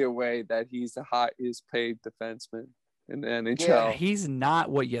blows me away that he's the highest paid defenseman in the NHL. Yeah, he's not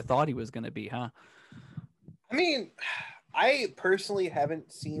what you thought he was going to be, huh? I mean, I personally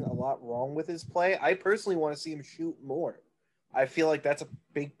haven't seen a lot wrong with his play. I personally want to see him shoot more. I feel like that's a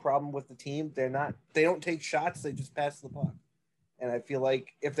big problem with the team. They don't take shots, they just pass the puck. And I feel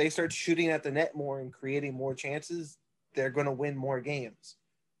like if they start shooting at the net more and creating more chances, they're going to win more games.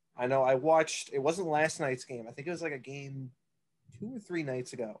 I know it wasn't last night's game. I think it was like a game 2 or 3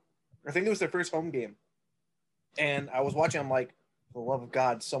 nights ago. I think it was their first home game. And I was watching, I'm like, for the love of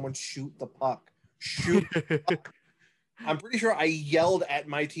God, someone shoot the puck. Shoot the puck. I'm pretty sure I yelled at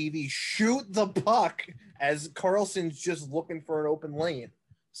my TV, shoot the puck, as Karlsson's just looking for an open lane.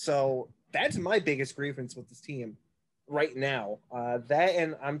 So that's my biggest grievance with this team right now. That,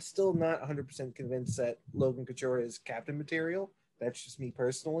 and I'm still not 100% convinced that Logan Couture is captain material. That's just me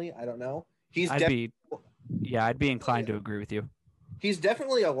personally. I don't know. I'd be inclined to agree with you. He's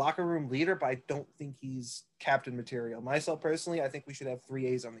definitely a locker room leader, but I don't think he's captain material. Myself personally, I think we should have 3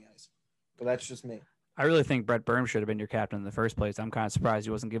 A's on the ice. But that's just me. I really think Brett Burns should have been your captain in the first place. I'm kind of surprised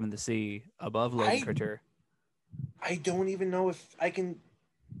he wasn't given the C above Logan Couture. I don't even know if I can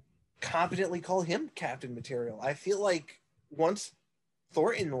confidently call him captain material. I feel like once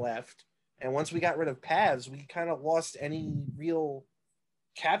Thornton left and once we got rid of Pavs, we kind of lost any real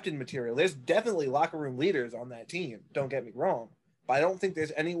captain material. There's definitely locker room leaders on that team. Don't get me wrong. But I don't think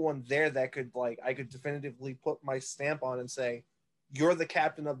there's anyone there that could, I could definitively put my stamp on and say, you're the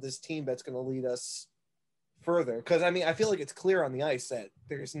captain of this team that's going to lead us further. Because, I mean, I feel like it's clear on the ice that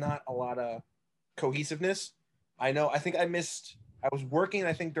there's not a lot of cohesiveness. I was working,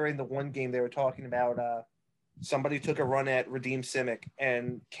 I think, during the one game they were talking about somebody took a run at Radim Simic,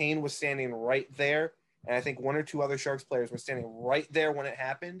 and Kane was standing right there, and I think 1 or 2 other Sharks players were standing right there when it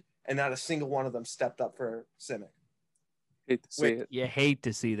happened, and not a single one of them stepped up for Simic. Hate to see it. You hate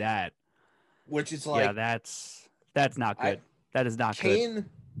to see that. Which is like... Yeah, that's not good. That is not good.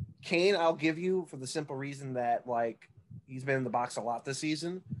 Kane, I'll give you for the simple reason that, he's been in the box a lot this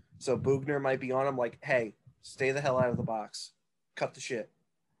season, so Bugner might be on him hey, stay the hell out of the box. Cut the shit.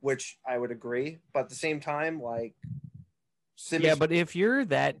 Which I would agree. But at the same time, Simmons... Yeah, but if you're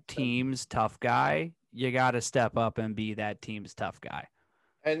that team's tough guy, you got to step up and be that team's tough guy.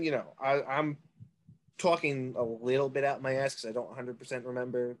 And, I'm talking a little bit out my ass because I don't 100%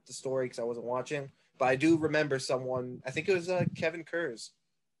 remember the story because I wasn't watching, but I do remember someone, I think it was Kevin Kurz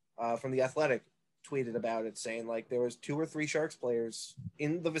from The Athletic, tweeted about it saying like there was 2 or 3 Sharks players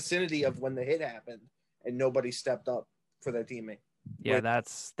in the vicinity of when the hit happened and nobody stepped up for their teammate. Yeah,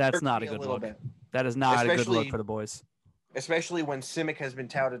 that's not a good look. That is not a good look for the boys. Especially when Simic has been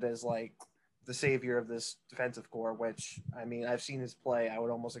touted as like the savior of this defensive core, which, I mean, I've seen his play. I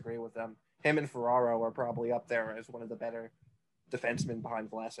would almost agree with them. Him and Ferraro are probably up there as one of the better defensemen behind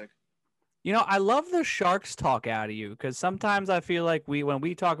Vlasic. You know, I love the Sharks talk out of you because sometimes I feel like when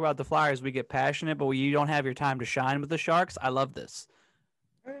we talk about the Flyers, we get passionate, but you don't have your time to shine with the Sharks. I love this.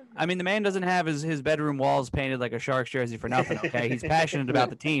 I mean, the man doesn't have his bedroom walls painted like a Sharks jersey for nothing, okay? He's passionate about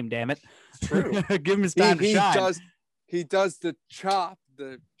the team, damn it. It's true. Give him his time to shine. He does the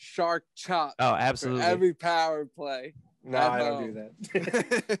shark chop. Oh, absolutely. For every power play. No, I don't do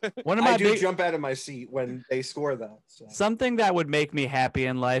that. I do jump out of my seat when they score, though. So. Something that would make me happy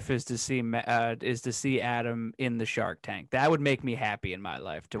in life is to see Adam in the Shark Tank. That would make me happy in my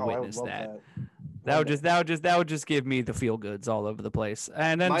life to witness that. That would just give me the feel goods all over the place.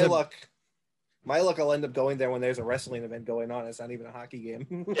 And then my luck, I'll end up going there when there's a wrestling event going on. It's not even a hockey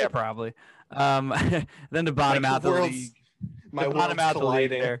game. Yeah, probably. Then to bottom out the league. My bottom out the league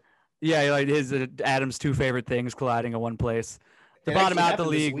there. Yeah, like Adam's 2 favorite things colliding in one place. To bottom out the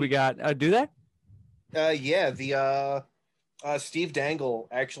league, we got. Do they? Yeah, the Steve Dangle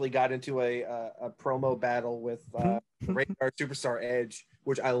actually got into a promo battle with Radar Superstar Edge,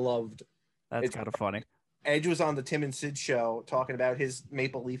 which I loved. That's kind of funny. Edge was on the Tim and Sid show talking about his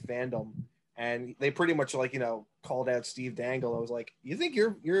Maple Leaf fandom, and they pretty much called out Steve Dangle. I was like, "You think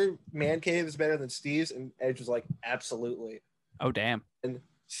your man cave is better than Steve's?" And Edge was like, "Absolutely." Oh, damn. And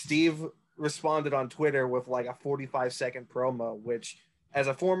Steve responded on Twitter with like a 45-second promo, which, as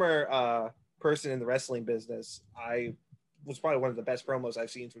a former person in the wrestling business, I was probably one of the best promos I've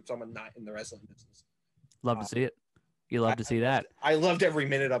seen from someone not in the wrestling business. Love to see it. You love to see that. I loved every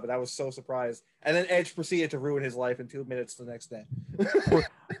minute of it. I was so surprised. And then Edge proceeded to ruin his life in 2 minutes the next day.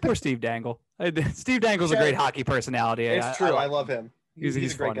 poor Steve Dangle. Steve Dangle's a great hockey personality. It's true. I love him. He's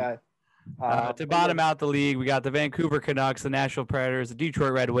a great guy. To bottom out the league, we got the Vancouver Canucks, the Nashville Predators, the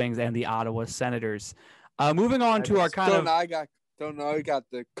Detroit Red Wings, and the Ottawa Senators. Moving on to our I got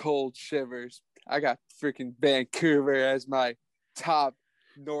the cold shivers. I got freaking Vancouver as my top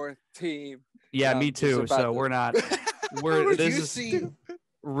North team. Yeah, me too. So we're not. This is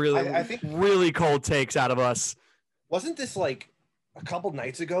really, I think, really cold takes out of us. Wasn't this like a couple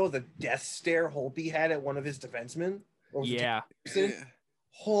nights ago the death stare Holtby had at one of his defensemen? Yeah.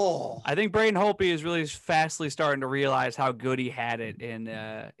 Oh. I think Braden Holtby is really fastly starting to realize how good he had it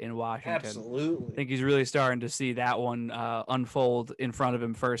in Washington. Absolutely. I think he's really starting to see that one unfold in front of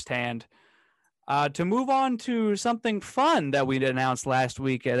him firsthand. To move on to something fun that we announced last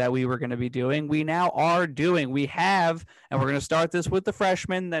week that we were going to be doing, we now are doing. We have, and we're going to start this with the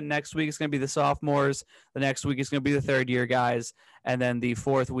freshmen. Then next week is going to be the sophomores. The next week is going to be the third-year guys. And then the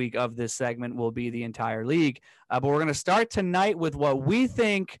 4th week of this segment will be the entire league. But we're going to start tonight with what we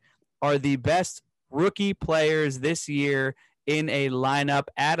think are the best rookie players this year in a lineup.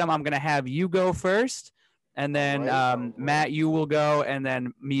 Adam, I'm going to have you go first. And then Matt, you will go. And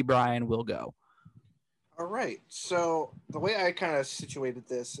then me, Brian, will go. All right. So the way I kind of situated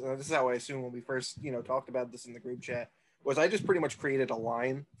this, this is how I assume when we first, talked about this in the group chat, was I just pretty much created a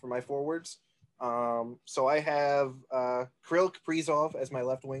line for my forwards. So I have Kirill Kaprizov as my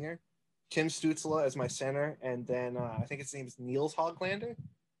left winger, Tim Stützle as my center, and then I think his name is Niels Hoglander.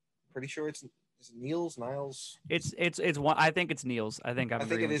 Pretty sure it's Niels. It's one. I think it's Niels. I think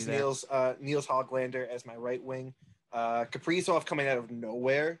it is Niels. Niels Hoglander as my right wing. Kaprizov coming out of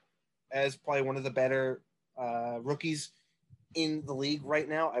nowhere as probably one of the better rookies in the league right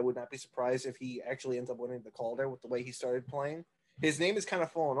now. I would not be surprised if he actually ends up winning the Calder with the way he started playing. His name has kind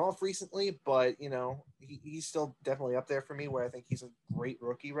of fallen off recently, but he's still definitely up there for me, where I think he's a great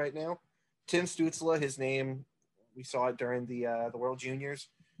rookie right now. Tim Stützle, his name, we saw it during the World Juniors.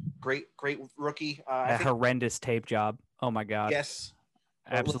 Great rookie. Horrendous tape job. Oh my God. Yes.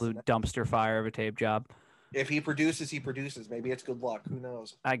 Absolute dumpster fire of a tape job. If he produces, he produces. Maybe it's good luck. Who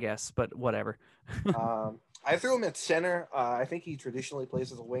knows? I guess, but whatever. I threw him at center. I think he traditionally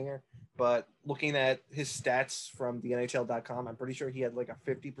plays as a winger, but looking at his stats from the NHL.com, I'm pretty sure he had like a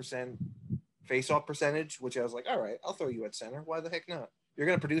 50% face-off percentage, which I was like, all right, I'll throw you at center. Why the heck not? You're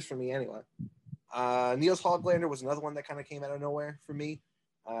going to produce for me anyway. Niels Hoglander was another one that kind of came out of nowhere for me.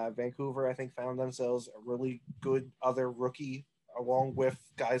 Vancouver, I think, found themselves a really good other rookie, along with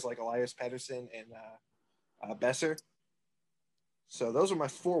guys like Elias Pettersson and Besser. So those are my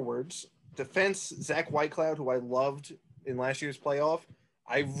forwards. defense, Zach Whitecloud, who I loved in last year's playoff.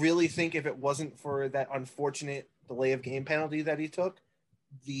 I really think if it wasn't for that unfortunate delay of game penalty that he took,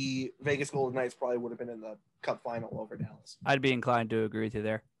 the Vegas Golden Knights probably would have been in the Cup final over Dallas. I'd be inclined to agree with you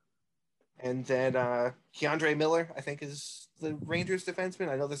there. And then Keandre Miller, I think, is the Rangers defenseman.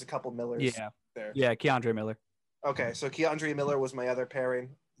 I know there's a couple Millers there. Yeah, Keandre Miller. Okay, so Keandre Miller was my other pairing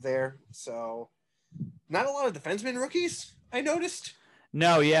there. So not a lot of defenseman rookies, I noticed.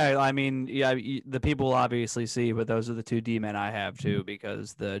 No, yeah, I mean, yeah, the people will obviously see, but those are the two D-men I have too,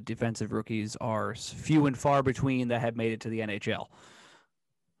 because the defensive rookies are few and far between that have made it to the NHL.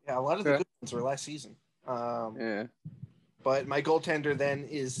 Yeah, a lot of the good ones were last season. Yeah. But my goaltender then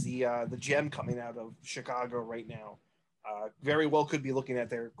is the gem coming out of Chicago right now. Very well could be looking at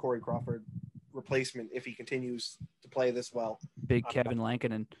their Corey Crawford replacement if he continues to play this well. Big Kevin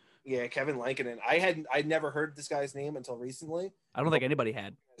Lankinen. Yeah, Kevin Lankinen. I'd never heard this guy's name until recently. I don't think anybody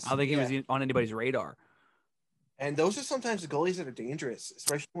had. I don't think he was on anybody's radar. And those are sometimes the goalies that are dangerous,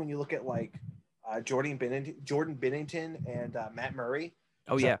 especially when you look at like Jordan Binnington and Matt Murray.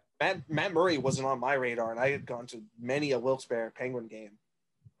 Oh, so yeah. Matt Murray wasn't on my radar, and I had gone to many a Wilkes-Barre Penguin game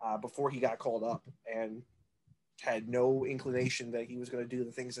before he got called up and had no inclination that he was going to do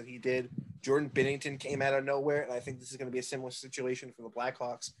the things that he did. Jordan Binnington came out of nowhere, and I think this is going to be a similar situation for the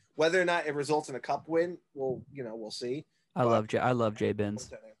Blackhawks. Whether or not it results in a cup win, we'll see. I love Jay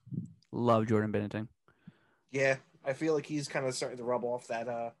Binns. Love Jordan Binnington. Yeah, I feel like he's kind of starting to rub off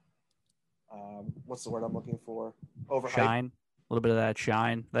that what's the word I'm looking for? Overhype. Shine. A little bit of that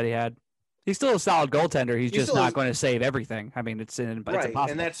shine that he had. He's still a solid goaltender. He's just not going to save everything. I mean, it's impossible.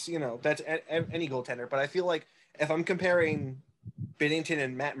 And that's any goaltender. But I feel like if I'm comparing Binnington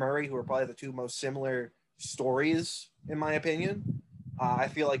and Matt Murray, who are probably the two most similar stories in my opinion, I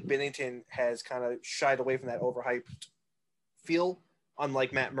feel like Binnington has kind of shied away from that overhyped feel,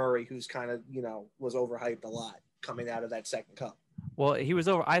 unlike Matt Murray, who's kind of was overhyped a lot coming out of that second cup. Well, he was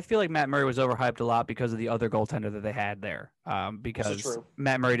over. I feel like Matt Murray was overhyped a lot because of the other goaltender that they had there. Because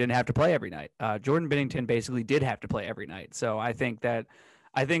Matt Murray didn't have to play every night. Jordan Binnington basically did have to play every night. So I think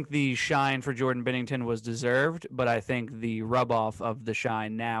the shine for Jordan Binnington was deserved, but I think the rub off of the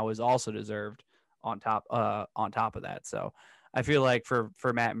shine now is also deserved on top of that. So I feel like for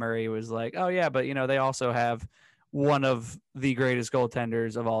Matt Murray, it was like, oh yeah, but they also have one of the greatest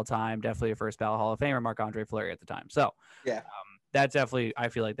goaltenders of all time, definitely a first ballot Hall of Famer, Marc-Andre Fleury at the time. So yeah. That definitely, I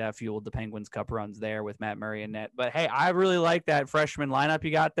feel like that fueled the Penguins Cup runs there with Matt Murray and net. But hey, I really like that freshman lineup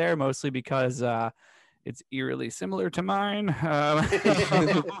you got there, mostly because it's eerily similar to mine.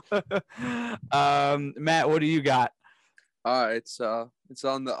 Matt, what do you got? It's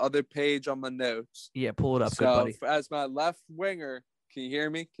on the other page on my notes. Yeah, pull it up, good buddy. As my left winger, can you hear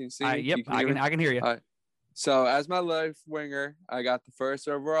me? Can you see me? Yep, I can hear you. All right. So as my left winger, I got the first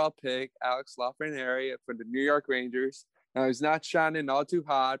overall pick, Alex Lafreniere for the New York Rangers. Now, he's not shining all too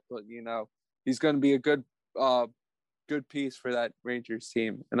hot, but, he's going to be a good piece for that Rangers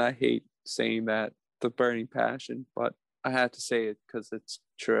team. And I hate saying that, the burning passion, but I had to say it because it's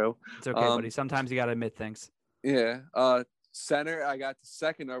true. It's okay, buddy. Sometimes you got to admit things. Yeah. Center, I got the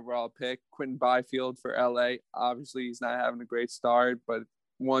second overall pick, Quentin Byfield for LA. Obviously, he's not having a great start, but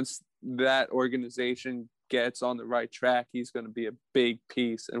once that organization gets on the right track, he's going to be a big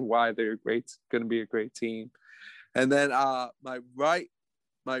piece and why they're going to be a great team. And then my right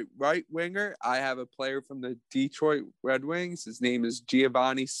winger, I have a player from the Detroit Red Wings. His name is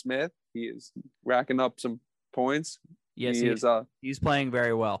Giovanni Smith. He is racking up some points. Yes, he's playing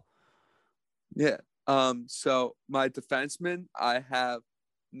very well. Yeah. So my defenseman, I have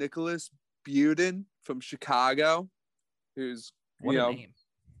Nicholas Buden from Chicago, who's what a name.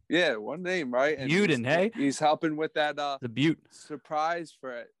 Yeah, one name, right? And Buden, hey? He's helping with that the Butte surprise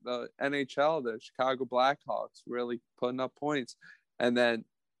for the NHL, the Chicago Blackhawks, really putting up points. And then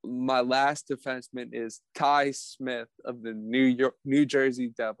my last defenseman is Ty Smith of the New Jersey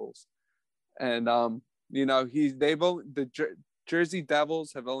Devils. And Jersey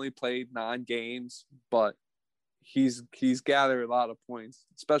Devils have only played 9 games, but he's gathered a lot of points,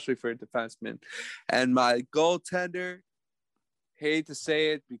 especially for a defenseman. And my goaltender, hate to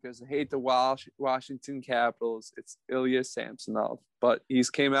say it because I hate the Washington Capitals, it's Ilya Samsonov, but he's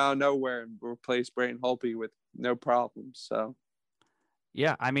came out of nowhere and replaced Braden Holtby with no problem. So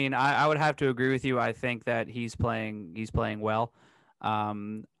yeah, I mean, I would have to agree with you. I think that he's playing well.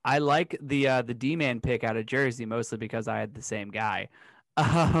 I like the D-man pick out of Jersey mostly because I had the same guy.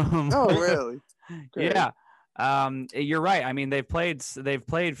 Oh, really? Great. Yeah. You're right. I mean, they've played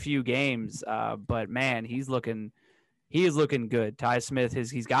few games, but man, he is looking good. Ty Smith,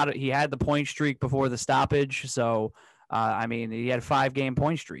 he had the point streak before the stoppage, so I mean, he had a 5-game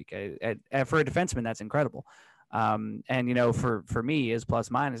point streak. For a defenseman, that's incredible. And for me, his plus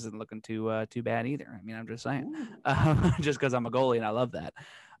minus isn't looking too bad either. I mean, I'm just saying, just because I'm a goalie and I love that.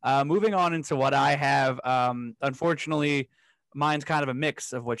 Moving on into what I have, unfortunately, mine's kind of a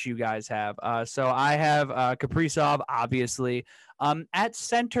mix of what you guys have. So I have Kaprizov, obviously. At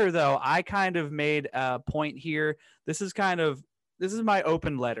center, though, I kind of made a point here. This is my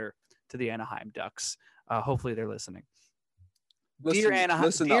open letter to the Anaheim Ducks. Hopefully, they're listening. Dear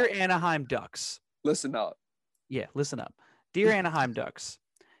Anaheim Ducks. Listen up. Yeah, listen up. Dear Anaheim Ducks,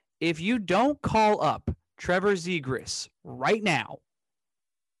 if you don't call up Trevor Zegras right now,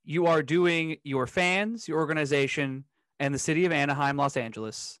 you are doing your fans, your organization, and the city of Anaheim, Los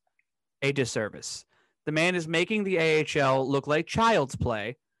Angeles, a disservice. The man is making the AHL look like child's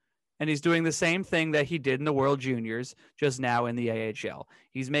play, and he's doing the same thing that he did in the World Juniors, just now in the AHL.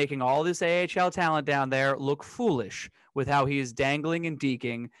 He's making all this AHL talent down there look foolish with how he is dangling and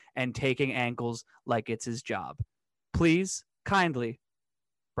deking and taking ankles like it's his job. Please, kindly,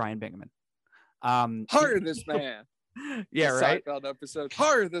 Brian Bingaman. Hire this man. Yeah, right. Seinfeld episode.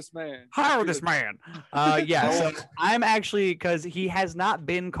 Hire this man. Hire this man. So I'm actually, because he has not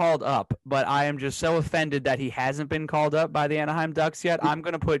been called up, but I am just so offended that he hasn't been called up by the Anaheim Ducks yet. I'm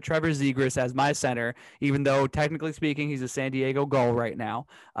going to put Trevor Zegras as my center, even though technically speaking, he's a San Diego Gull right now.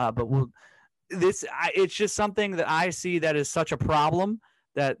 But it's just something that I see that is such a problem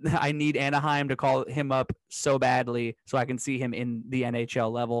that I need Anaheim to call him up so badly so I can see him in the NHL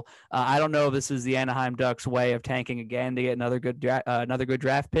level. I don't know if this is the Anaheim Ducks way of tanking again to get another good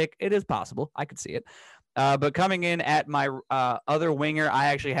draft pick. It is possible. I could see it. But coming in at my other winger, I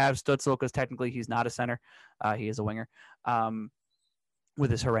actually have Stützle because technically he's not a center. He is a winger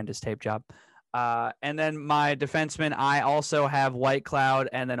with his horrendous tape job. And then my defenseman, I also have White Cloud,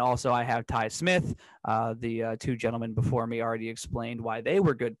 and then also I have Ty Smith. The two gentlemen before me already explained why they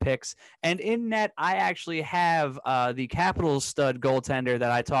were good picks. And in net, I actually have the Capitals stud goaltender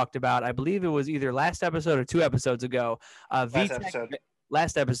that I talked about. I believe it was either last episode or 2 episodes ago.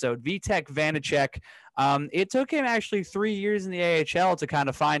 Last episode, Vitek Vanacek. It took him actually 3 years in the AHL to kind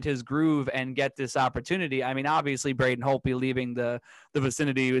of find his groove and get this opportunity. I mean, obviously, Braden Holtby leaving the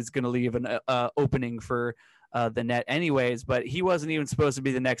vicinity is going to leave an opening for the net anyways, but he wasn't even supposed to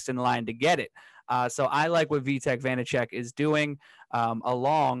be the next in line to get it. So I like what Vitek Vanacek is doing,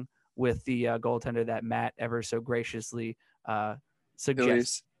 along with the goaltender that Matt ever so graciously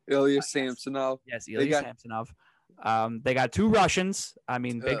suggests. Ilya Samsonov. Yes, Ilya Samsonov. They got 2 Russians. I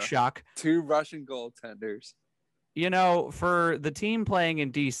mean, big shock. 2 Russian goaltenders. For the team playing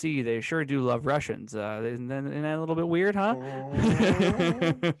in DC, they sure do love Russians. Isn't that a little bit weird, huh?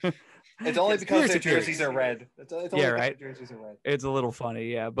 It's only because their jerseys are red. It's only right. Jerseys are red. It's a little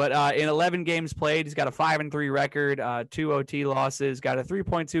funny, yeah. But in 11 games played, he's got a 5-3 record, 2 OT losses, got a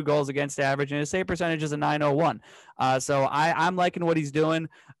 3.2 goals against average, and his save percentage is a .901. So I'm liking what he's doing.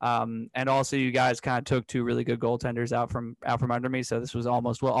 And also, you guys kind of took 2 really good goaltenders out from under me, so this was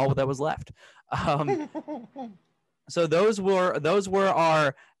almost all that was left. So those were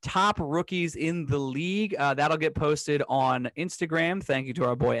our top rookies in the league. That'll get posted on Instagram. Thank you to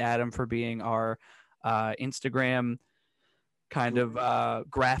our boy Adam for being our Instagram kind of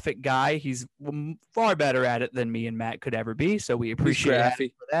graphic guy. He's far better at it than me and Matt could ever be. So we appreciate Adam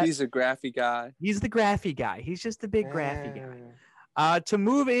for that. He's a graphy guy. He's the graphy guy. He's just a big graphy guy. To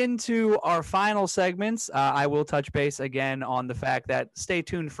move into our final segments, I will touch base again on the fact that stay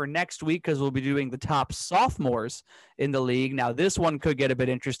tuned for next week because we'll be doing the top sophomores in the league. Now, this one could get a bit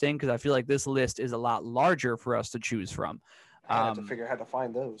interesting because I feel like this list is a lot larger for us to choose from. I have to figure out how to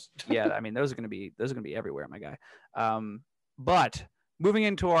find those. Yeah, I mean, those are going to be everywhere, my guy. But moving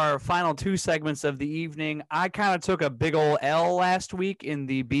into our final 2 segments of the evening, I kind of took a big old L last week in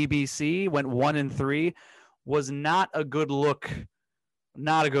the BBC, went 1-3, was not a good look.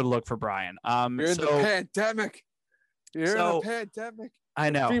 Not a good look for Brian. You're in the pandemic. You're in a pandemic. I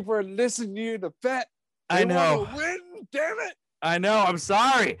know. People are listening to you to bet. I know. Win, damn it. I know. I'm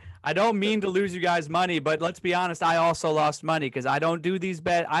sorry. I don't mean to lose you guys money, but let's be honest. I also lost money because I don't do these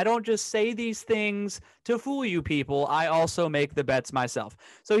bets. I don't just say these things to fool you people. I also make the bets myself.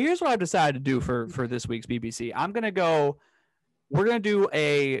 So here's what I've decided to do for this week's BBC. We're going to do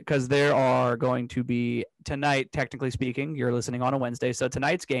because there are going to be tonight, technically speaking, you're listening on a Wednesday. So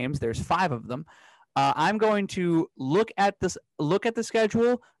tonight's games, there's 5 of them. I'm going to look at the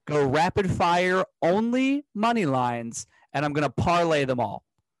schedule, go rapid fire only money lines, and I'm going to parlay them all.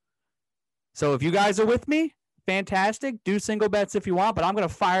 So if you guys are with me, fantastic. Do single bets if you want, but I'm going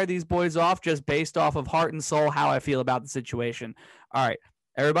to fire these boys off just based off of heart and soul, how I feel about the situation. All right,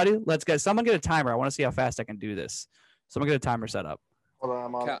 everybody, someone get a timer. I want to see how fast I can do this. Someone get a timer set up. Hold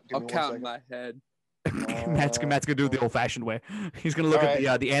on, I'll count in my head. Matt's gonna do it the old-fashioned way. He's gonna look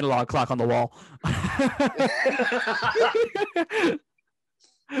at the analog clock on the wall.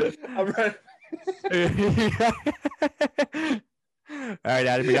 I'm ready. All right,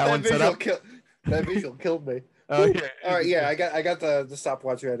 Adam, we got one set up. That visual killed me. Okay. All right, yeah, I got the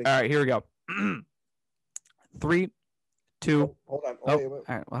stopwatch ready. All right, here we go. 3, 2. Hold on. Wait. All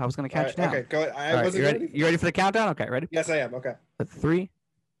right. Well, I was gonna count you down. Okay, go ahead. You ready for the countdown? Okay, ready? Yes, I am. Okay. 3,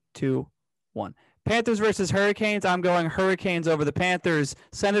 2, 1. Panthers versus Hurricanes. I'm going Hurricanes over the Panthers.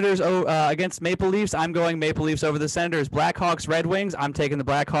 Senators against Maple Leafs. I'm going Maple Leafs over the Senators. Blackhawks, Red Wings. I'm taking the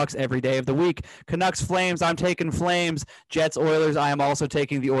Blackhawks every day of the week. Canucks, Flames. I'm taking Flames. Jets, Oilers. I am also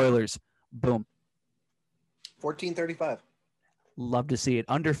taking the Oilers. Boom. 14:35. Love to see it.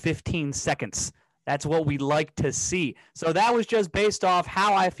 Under 15 seconds. That's what we like to see. So that was just based off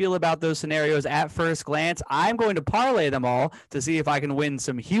how I feel about those scenarios at first glance. I'm going to parlay them all to see if I can win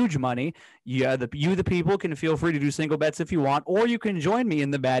some huge money. Yeah, the people, can feel free to do single bets if you want, or you can join me in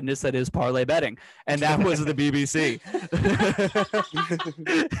the madness that is parlay betting. And that was the BBC.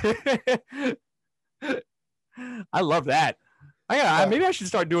 I love that. Maybe I should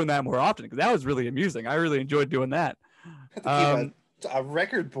start doing that more often because that was really amusing. I really enjoyed doing that. A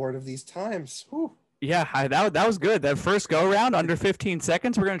record board of these times. Whew. Yeah, that was good. That first go round under 15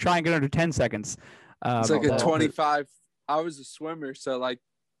 seconds. We're gonna try and get under 10 seconds. It's like a 25. I was a swimmer, so like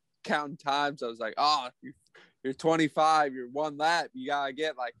counting times, I was like, oh, you're 25. You're one lap. You gotta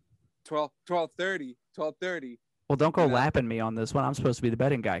get like 12:30. Well, don't go lapping me on this one. I'm supposed to be the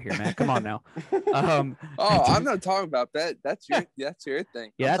betting guy here, man. Come on now. I'm not talking about that. That's your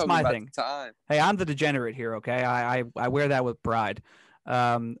thing. Yeah, that's my thing. Time. Hey, I'm the degenerate here. Okay, I wear that with pride.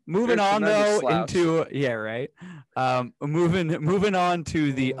 Moving on though into moving on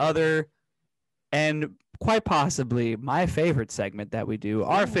to the other and quite possibly my favorite segment that we do,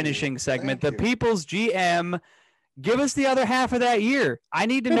 our finishing segment, the People's GM. Give us the other half of that year. I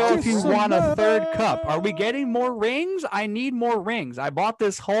need to know if you won a third cup. Are we getting more rings? I need more rings. I bought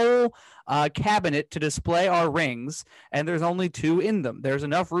this whole cabinet to display our rings, and there's only 2 in them. There's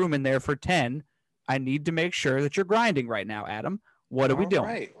enough room in there for 10. I need to make sure that you're grinding right now, Adam. What are we doing?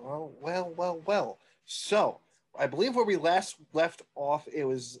 Right. Well. So I believe where we last left off, it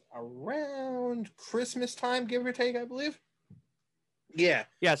was around Christmas time, give or take, I believe. Yeah.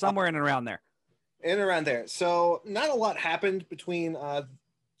 Yeah, somewhere in and around there. In and around there. So not a lot happened between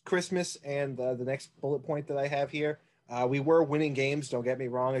Christmas and the next bullet point that I have here. We were winning games, don't get me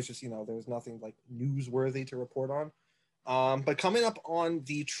wrong. It's just, there was nothing like newsworthy to report on. But coming up on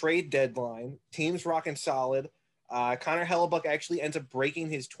the trade deadline, teams rocking solid. Connor Hellebuck actually ends up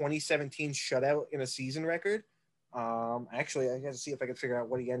breaking his 2017 shutout in a season record. Actually, I got to see if I can figure out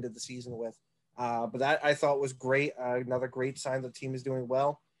what he ended the season with. But that I thought was great. Another great sign the team is doing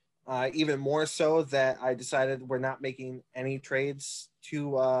well. Even more so that I decided we're not making any trades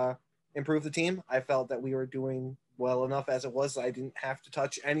to improve the team. I felt that we were doing well enough as it was. I didn't have to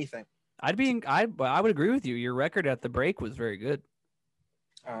touch anything. I would agree with you. Your record at the break was very good.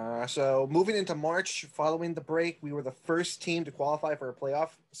 So moving into March, following the break, we were the first team to qualify for a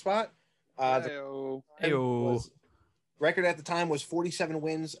playoff spot. Record at the time was 47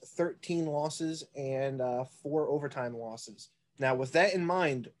 wins, 13 losses, and 4 overtime losses. Now, with that in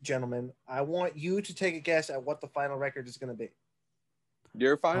mind, gentlemen, I want you to take a guess at what the final record is going to be.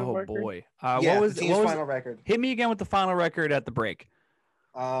 Your final record? Oh, boy. What was the team's final record? Hit me again with the final record at the break.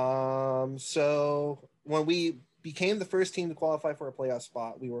 So when we became the first team to qualify for a playoff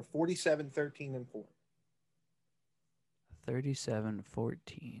spot, we were 47, 13, and 4. 37,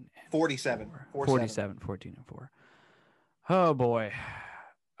 14, and 47. 47, 14, and 4. Oh, boy.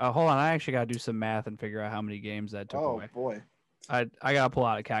 Hold on. I actually got to do some math and figure out how many games that took away. Oh, boy. I got to pull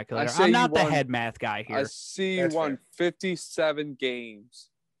out a calculator. I'm not the head math guy here. I see you won 57 games.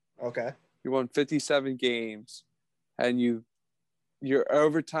 Okay. You won 57 games, and your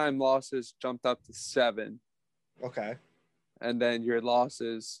overtime losses jumped up to 7. Okay. And then your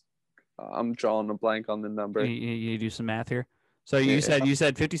losses, I'm drawing a blank on the number. You do some math here. So you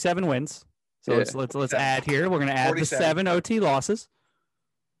said 57 wins. So let's add here. We're going to add 47. The 7 OT losses.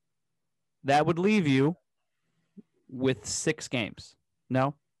 That would leave you with 6 games.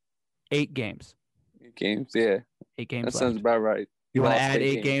 No, 8 games. 8 games, yeah. 8 games. That sounds about right. You want to add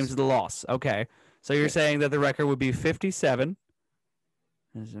 8 games to the loss. Okay. So you're saying that the record would be 57.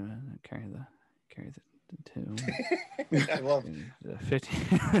 Carry the 52. I love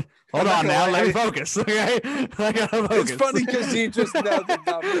 15. Hold on now. Let me focus. Okay. I gotta focus. It's funny because you just know the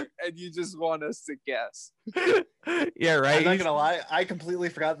number and you just want us to guess. Yeah, right. I'm not gonna lie. I completely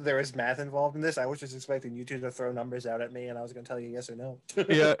forgot that there was math involved in this. I was just expecting you two to throw numbers out at me, and I was gonna tell you yes or no.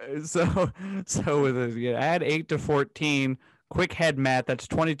 Yeah. So with it, add 8 to 14. Quick head math. That's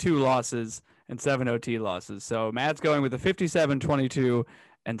 22 losses and 7 OT losses. So Matt's going with a 57, 22,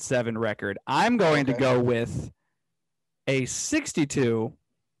 and 7 record. I'm going to go with a 62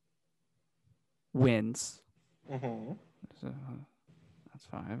 wins. Mm-hmm. So that's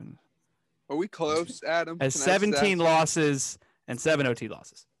 5. Are we close, Adam? As 17 losses and 7 OT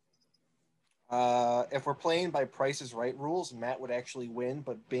losses. If we're playing by Price is Right rules, Matt would actually win.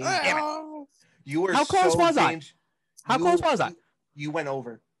 But being you were How close was I? How close was I? You went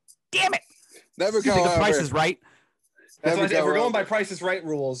over. Damn it! Never go over. Price is Right. That's why if we're going by Price is Right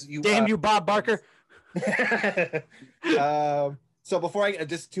rules, damn you, Bob Barker. So before I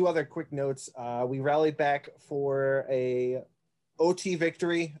just 2 other quick notes, we rallied back for a OT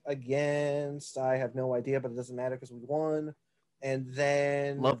victory against, I have no idea, but it doesn't matter because we won. And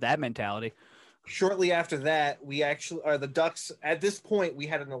then love that mentality. Shortly after that, we actually the Ducks. At this point, we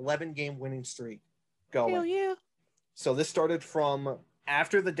had an 11-game winning streak going. Hell yeah! So this started from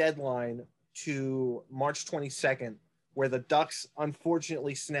after the deadline to March 22nd, where the Ducks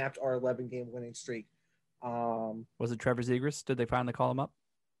unfortunately snapped our 11-game winning streak. Was it Trevor Zegras? Did they finally call him up?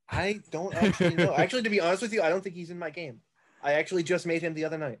 I don't actually know. Actually, to be honest with you, I don't think he's in my game. I actually just made him the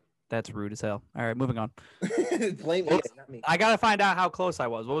other night. That's rude as hell. All right, moving on. Blame me, not me. I gotta find out how close I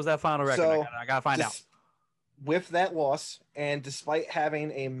was. What was that final record? So, I gotta find out. With that loss, and despite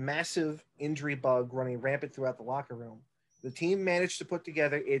having a massive injury bug running rampant throughout the locker room, the team managed to put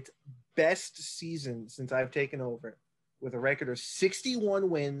together its best season since I've taken over, with a record of 61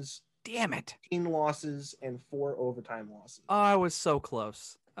 wins. Damn it! 15 losses and 4 overtime losses. Oh, I was so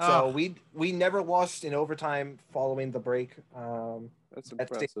close. So we never lost in overtime following the break. That's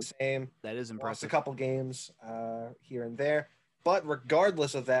impressive. The same. That is impressive. Lost a couple games here and there, but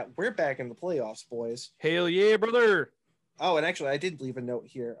regardless of that, we're back in the playoffs, boys. Hell yeah, brother! Oh, and actually, I did leave a note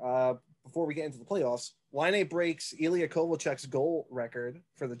here before we get into the playoffs. Line breaks Ilya Kovalchuk's goal record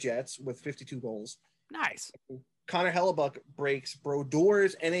for the Jets with 52 goals. Nice. Connor Hellebuck breaks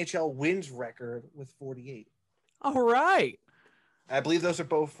Brodor's NHL wins record with 48. All right. I believe those are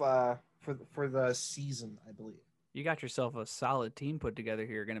both for the season, I believe. You got yourself a solid team put together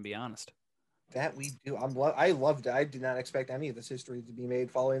here, going to be honest. That we do. I loved it. I did not expect any of this history to be made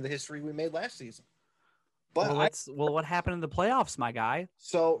following the history we made last season. But what happened in the playoffs, my guy?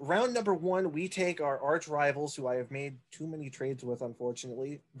 So round number 1, we take our arch rivals, who I have made too many trades with,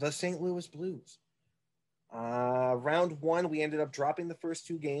 unfortunately, the St. Louis Blues. Round 1, we ended up dropping the first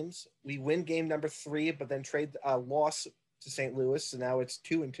 2 games. We win game number 3, but then trade a loss to St. Louis, so now it's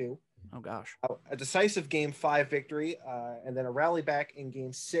 2-2. Oh gosh! A decisive game 5 victory, and then a rally back in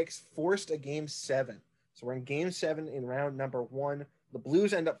game 6, forced a game 7. So we're in game 7 in round number 1. The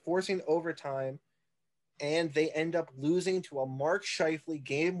Blues end up forcing overtime, and they end up losing to a Mark Scheifele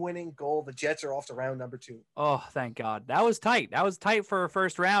game-winning goal. The Jets are off to round number 2. Oh, thank God! That was tight. That was tight for a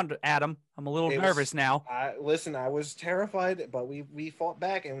first round, Adam. I'm a little nervous now. Listen, I was terrified, but we fought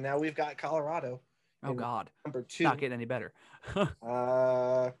back, and now we've got Colorado. Oh God! Number 2. Not getting any better.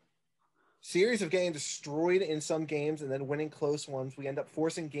 Series of getting destroyed in some games and then winning close ones. We end up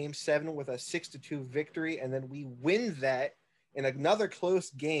forcing game 7 with a 6-2 victory, and then we win that in another close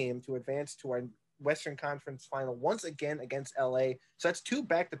game to advance to our Western Conference final once again against LA. So that's 2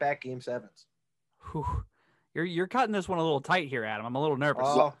 back-to-back game 7s. Whew. You're cutting this one a little tight here, Adam. I'm a little nervous.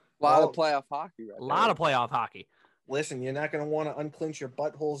 A lot of playoff hockey right there. A lot of playoff hockey. Listen, you're not going to want to unclinch your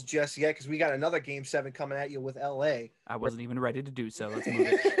buttholes just yet, because we got another game 7 coming at you with LA. I wasn't even ready to do so. Let's move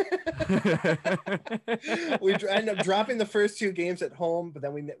it. We end up dropping the first 2 games at home, but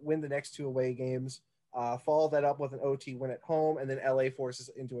then we win the next 2 away games. Follow that up with an OT win at home, and then LA forces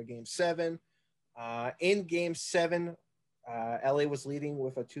into a game 7. In game 7, LA was leading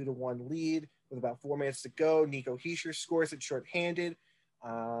with a 2-1 lead with about 4 minutes to go. Nico Hischier scores it shorthanded.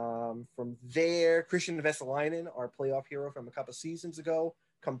 From there, Christian Vesalainen, our playoff hero from a couple seasons ago,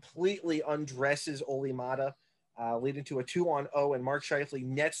 completely undresses Olli Maatta, leading to a 2-0, and Mark Scheifele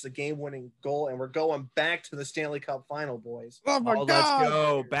nets the game-winning goal, and we're going back to the Stanley Cup final, boys. Oh my God! Let's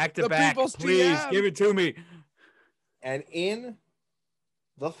go back to back. Please give it to me. And in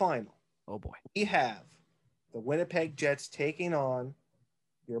the final, oh boy, we have the Winnipeg Jets taking on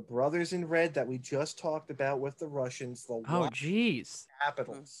your brothers in red that we just talked about with the Russians. The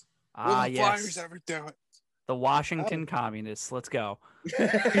Capitals. Will the Flyers ever do it? The Washington Communists. Let's go.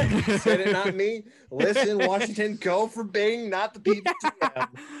 Said it, not me. Listen, Washington, go for Bing, not the people.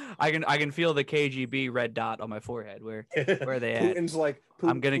 I can feel the KGB red dot on my forehead. Where are they at? Putin's like,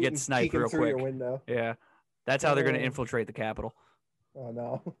 I'm gonna get sniped real quick. Your window. Yeah, that's how they're gonna infiltrate the Capitol. Oh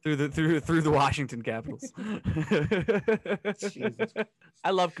no! Through the Washington Capitals. Jesus.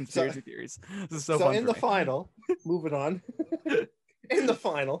 I love conspiracy theories. This is so fun. So in the final, moving on. In the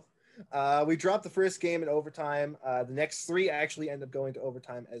final, we dropped the first game in overtime. The next 3 actually end up going to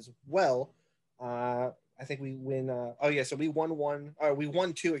overtime as well. I think we win. So we won 1. We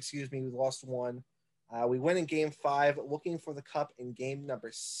won 2. Excuse me. We lost 1. We win in game 5, looking for the cup in game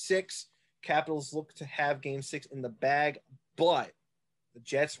number 6. Capitals look to have game 6 in the bag, but the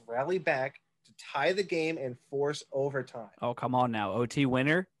Jets rally back to tie the game and force overtime. Oh, come on now. OT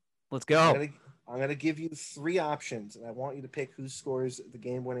winner. Let's go. I'm going to give you 3 options, and I want you to pick who scores the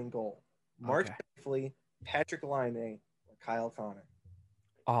game-winning goal. Mark Scheifele, Patrick Laine, or Kyle Connor.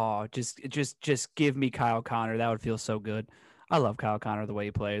 Oh, just give me Kyle Connor. That would feel so good. I love Kyle Connor, the way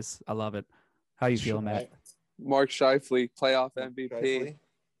he plays. I love it. How you feeling, Matt? Mark Scheifele, playoff MVP. Scheifele.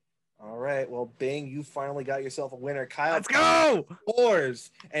 All right. Well, Bing, you finally got yourself a winner. Kyle, let's go!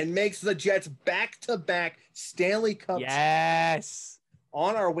 Scores and makes the Jets back-to-back Stanley Cups. Yes.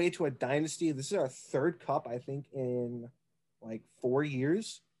 On our way to a dynasty. This is our 3rd cup, I think, in like 4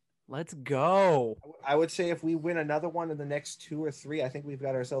 years. Let's go. I would say if we win another one in the next 2 or 3, I think we've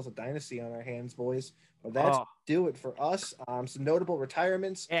got ourselves a dynasty on our hands, boys. But that's do it for us. Some notable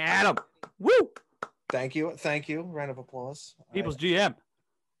retirements. Hey, Adam. Woo! Thank you. Round of applause. People's GM.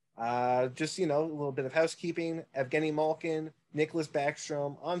 Just, a little bit of housekeeping. Evgeny Malkin, Nicholas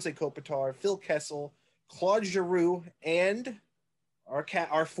Backstrom, Anze Kopitar, Phil Kessel, Claude Giroux, and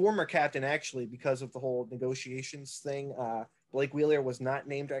our former captain, actually, because of the whole negotiations thing. Blake Wheeler was not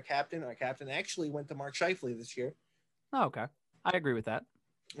named our captain. Our captain actually went to Mark Scheifele this year. Oh, okay. I agree with that.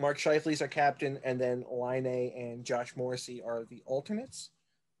 Mark Scheifele's our captain, and then Laine and Josh Morrissey are the alternates.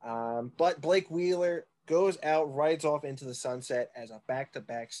 But Blake Wheeler goes out, rides off into the sunset as a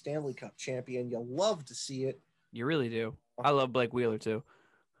back-to-back Stanley Cup champion. You'll love to see it. You really do. I love Blake Wheeler too.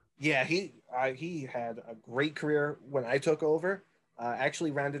 Yeah, he had a great career when I took over. Actually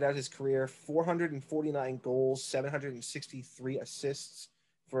rounded out his career 449 goals, 763 assists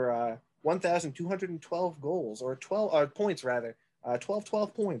for 1,212 goals, or 12 points rather.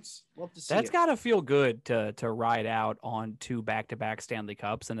 12 points. Love to see That's it. Gotta feel good to ride out on 2 back-to-back Stanley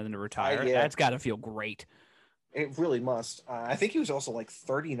Cups and then to retire. Yeah. That's gotta feel great. It really must. I think he was also like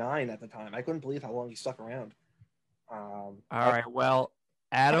 39 at the time. I couldn't believe how long he stuck around. All right. Well,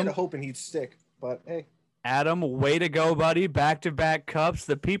 Adam, kind of hoping he'd stick, but hey. Adam, way to go, buddy. Back-to-back cups.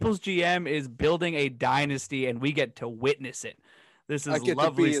 The People's GM is building a dynasty, and we get to witness it. This is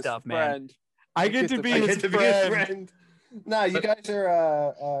lovely stuff, man. I get to be his friend. No, you guys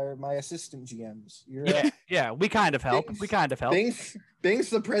are my assistant GMs. You're, yeah, we kind of help. Bing's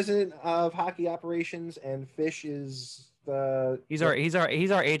the president of hockey operations, and Fish is he's our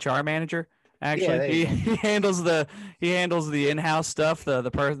HR manager. Actually, he handles the in-house stuff,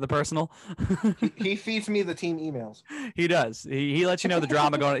 the personal. he feeds me the team emails. He does. He lets you know the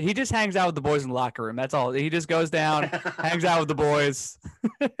drama going on. He just hangs out with the boys in the locker room. That's all. He just goes down, hangs out with the boys.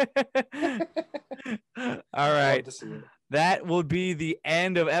 All right. That will be the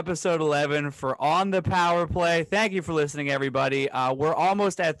end of episode 11 for On the Power Play. Thank you for listening, everybody. We're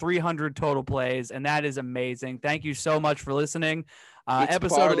almost at 300 total plays, and that is amazing. Thank you so much for listening.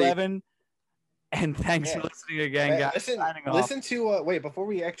 Episode 11. And thanks for listening again, guys. Listen to wait, before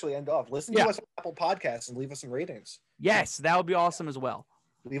we actually end off, listen to us on Apple Podcasts and leave us some ratings. Yes, that would be awesome as well.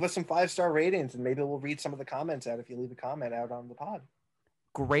 Leave us some 5-star ratings, and maybe we'll read some of the comments out if you leave a comment out on the pod.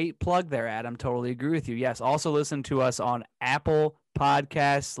 Great plug there, Adam. Totally agree with you. Yes, also listen to us on Apple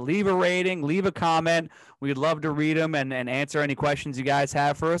Podcasts. Leave a rating, leave a comment. We'd love to read them and answer any questions you guys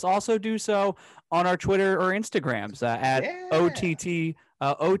have for us. Also do so on our Twitter or Instagrams at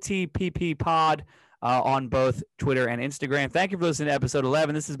OTPP Pod on both Twitter and Instagram. Thank you for listening to episode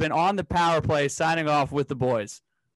 11. This has been On the Power Play, signing off with the boys.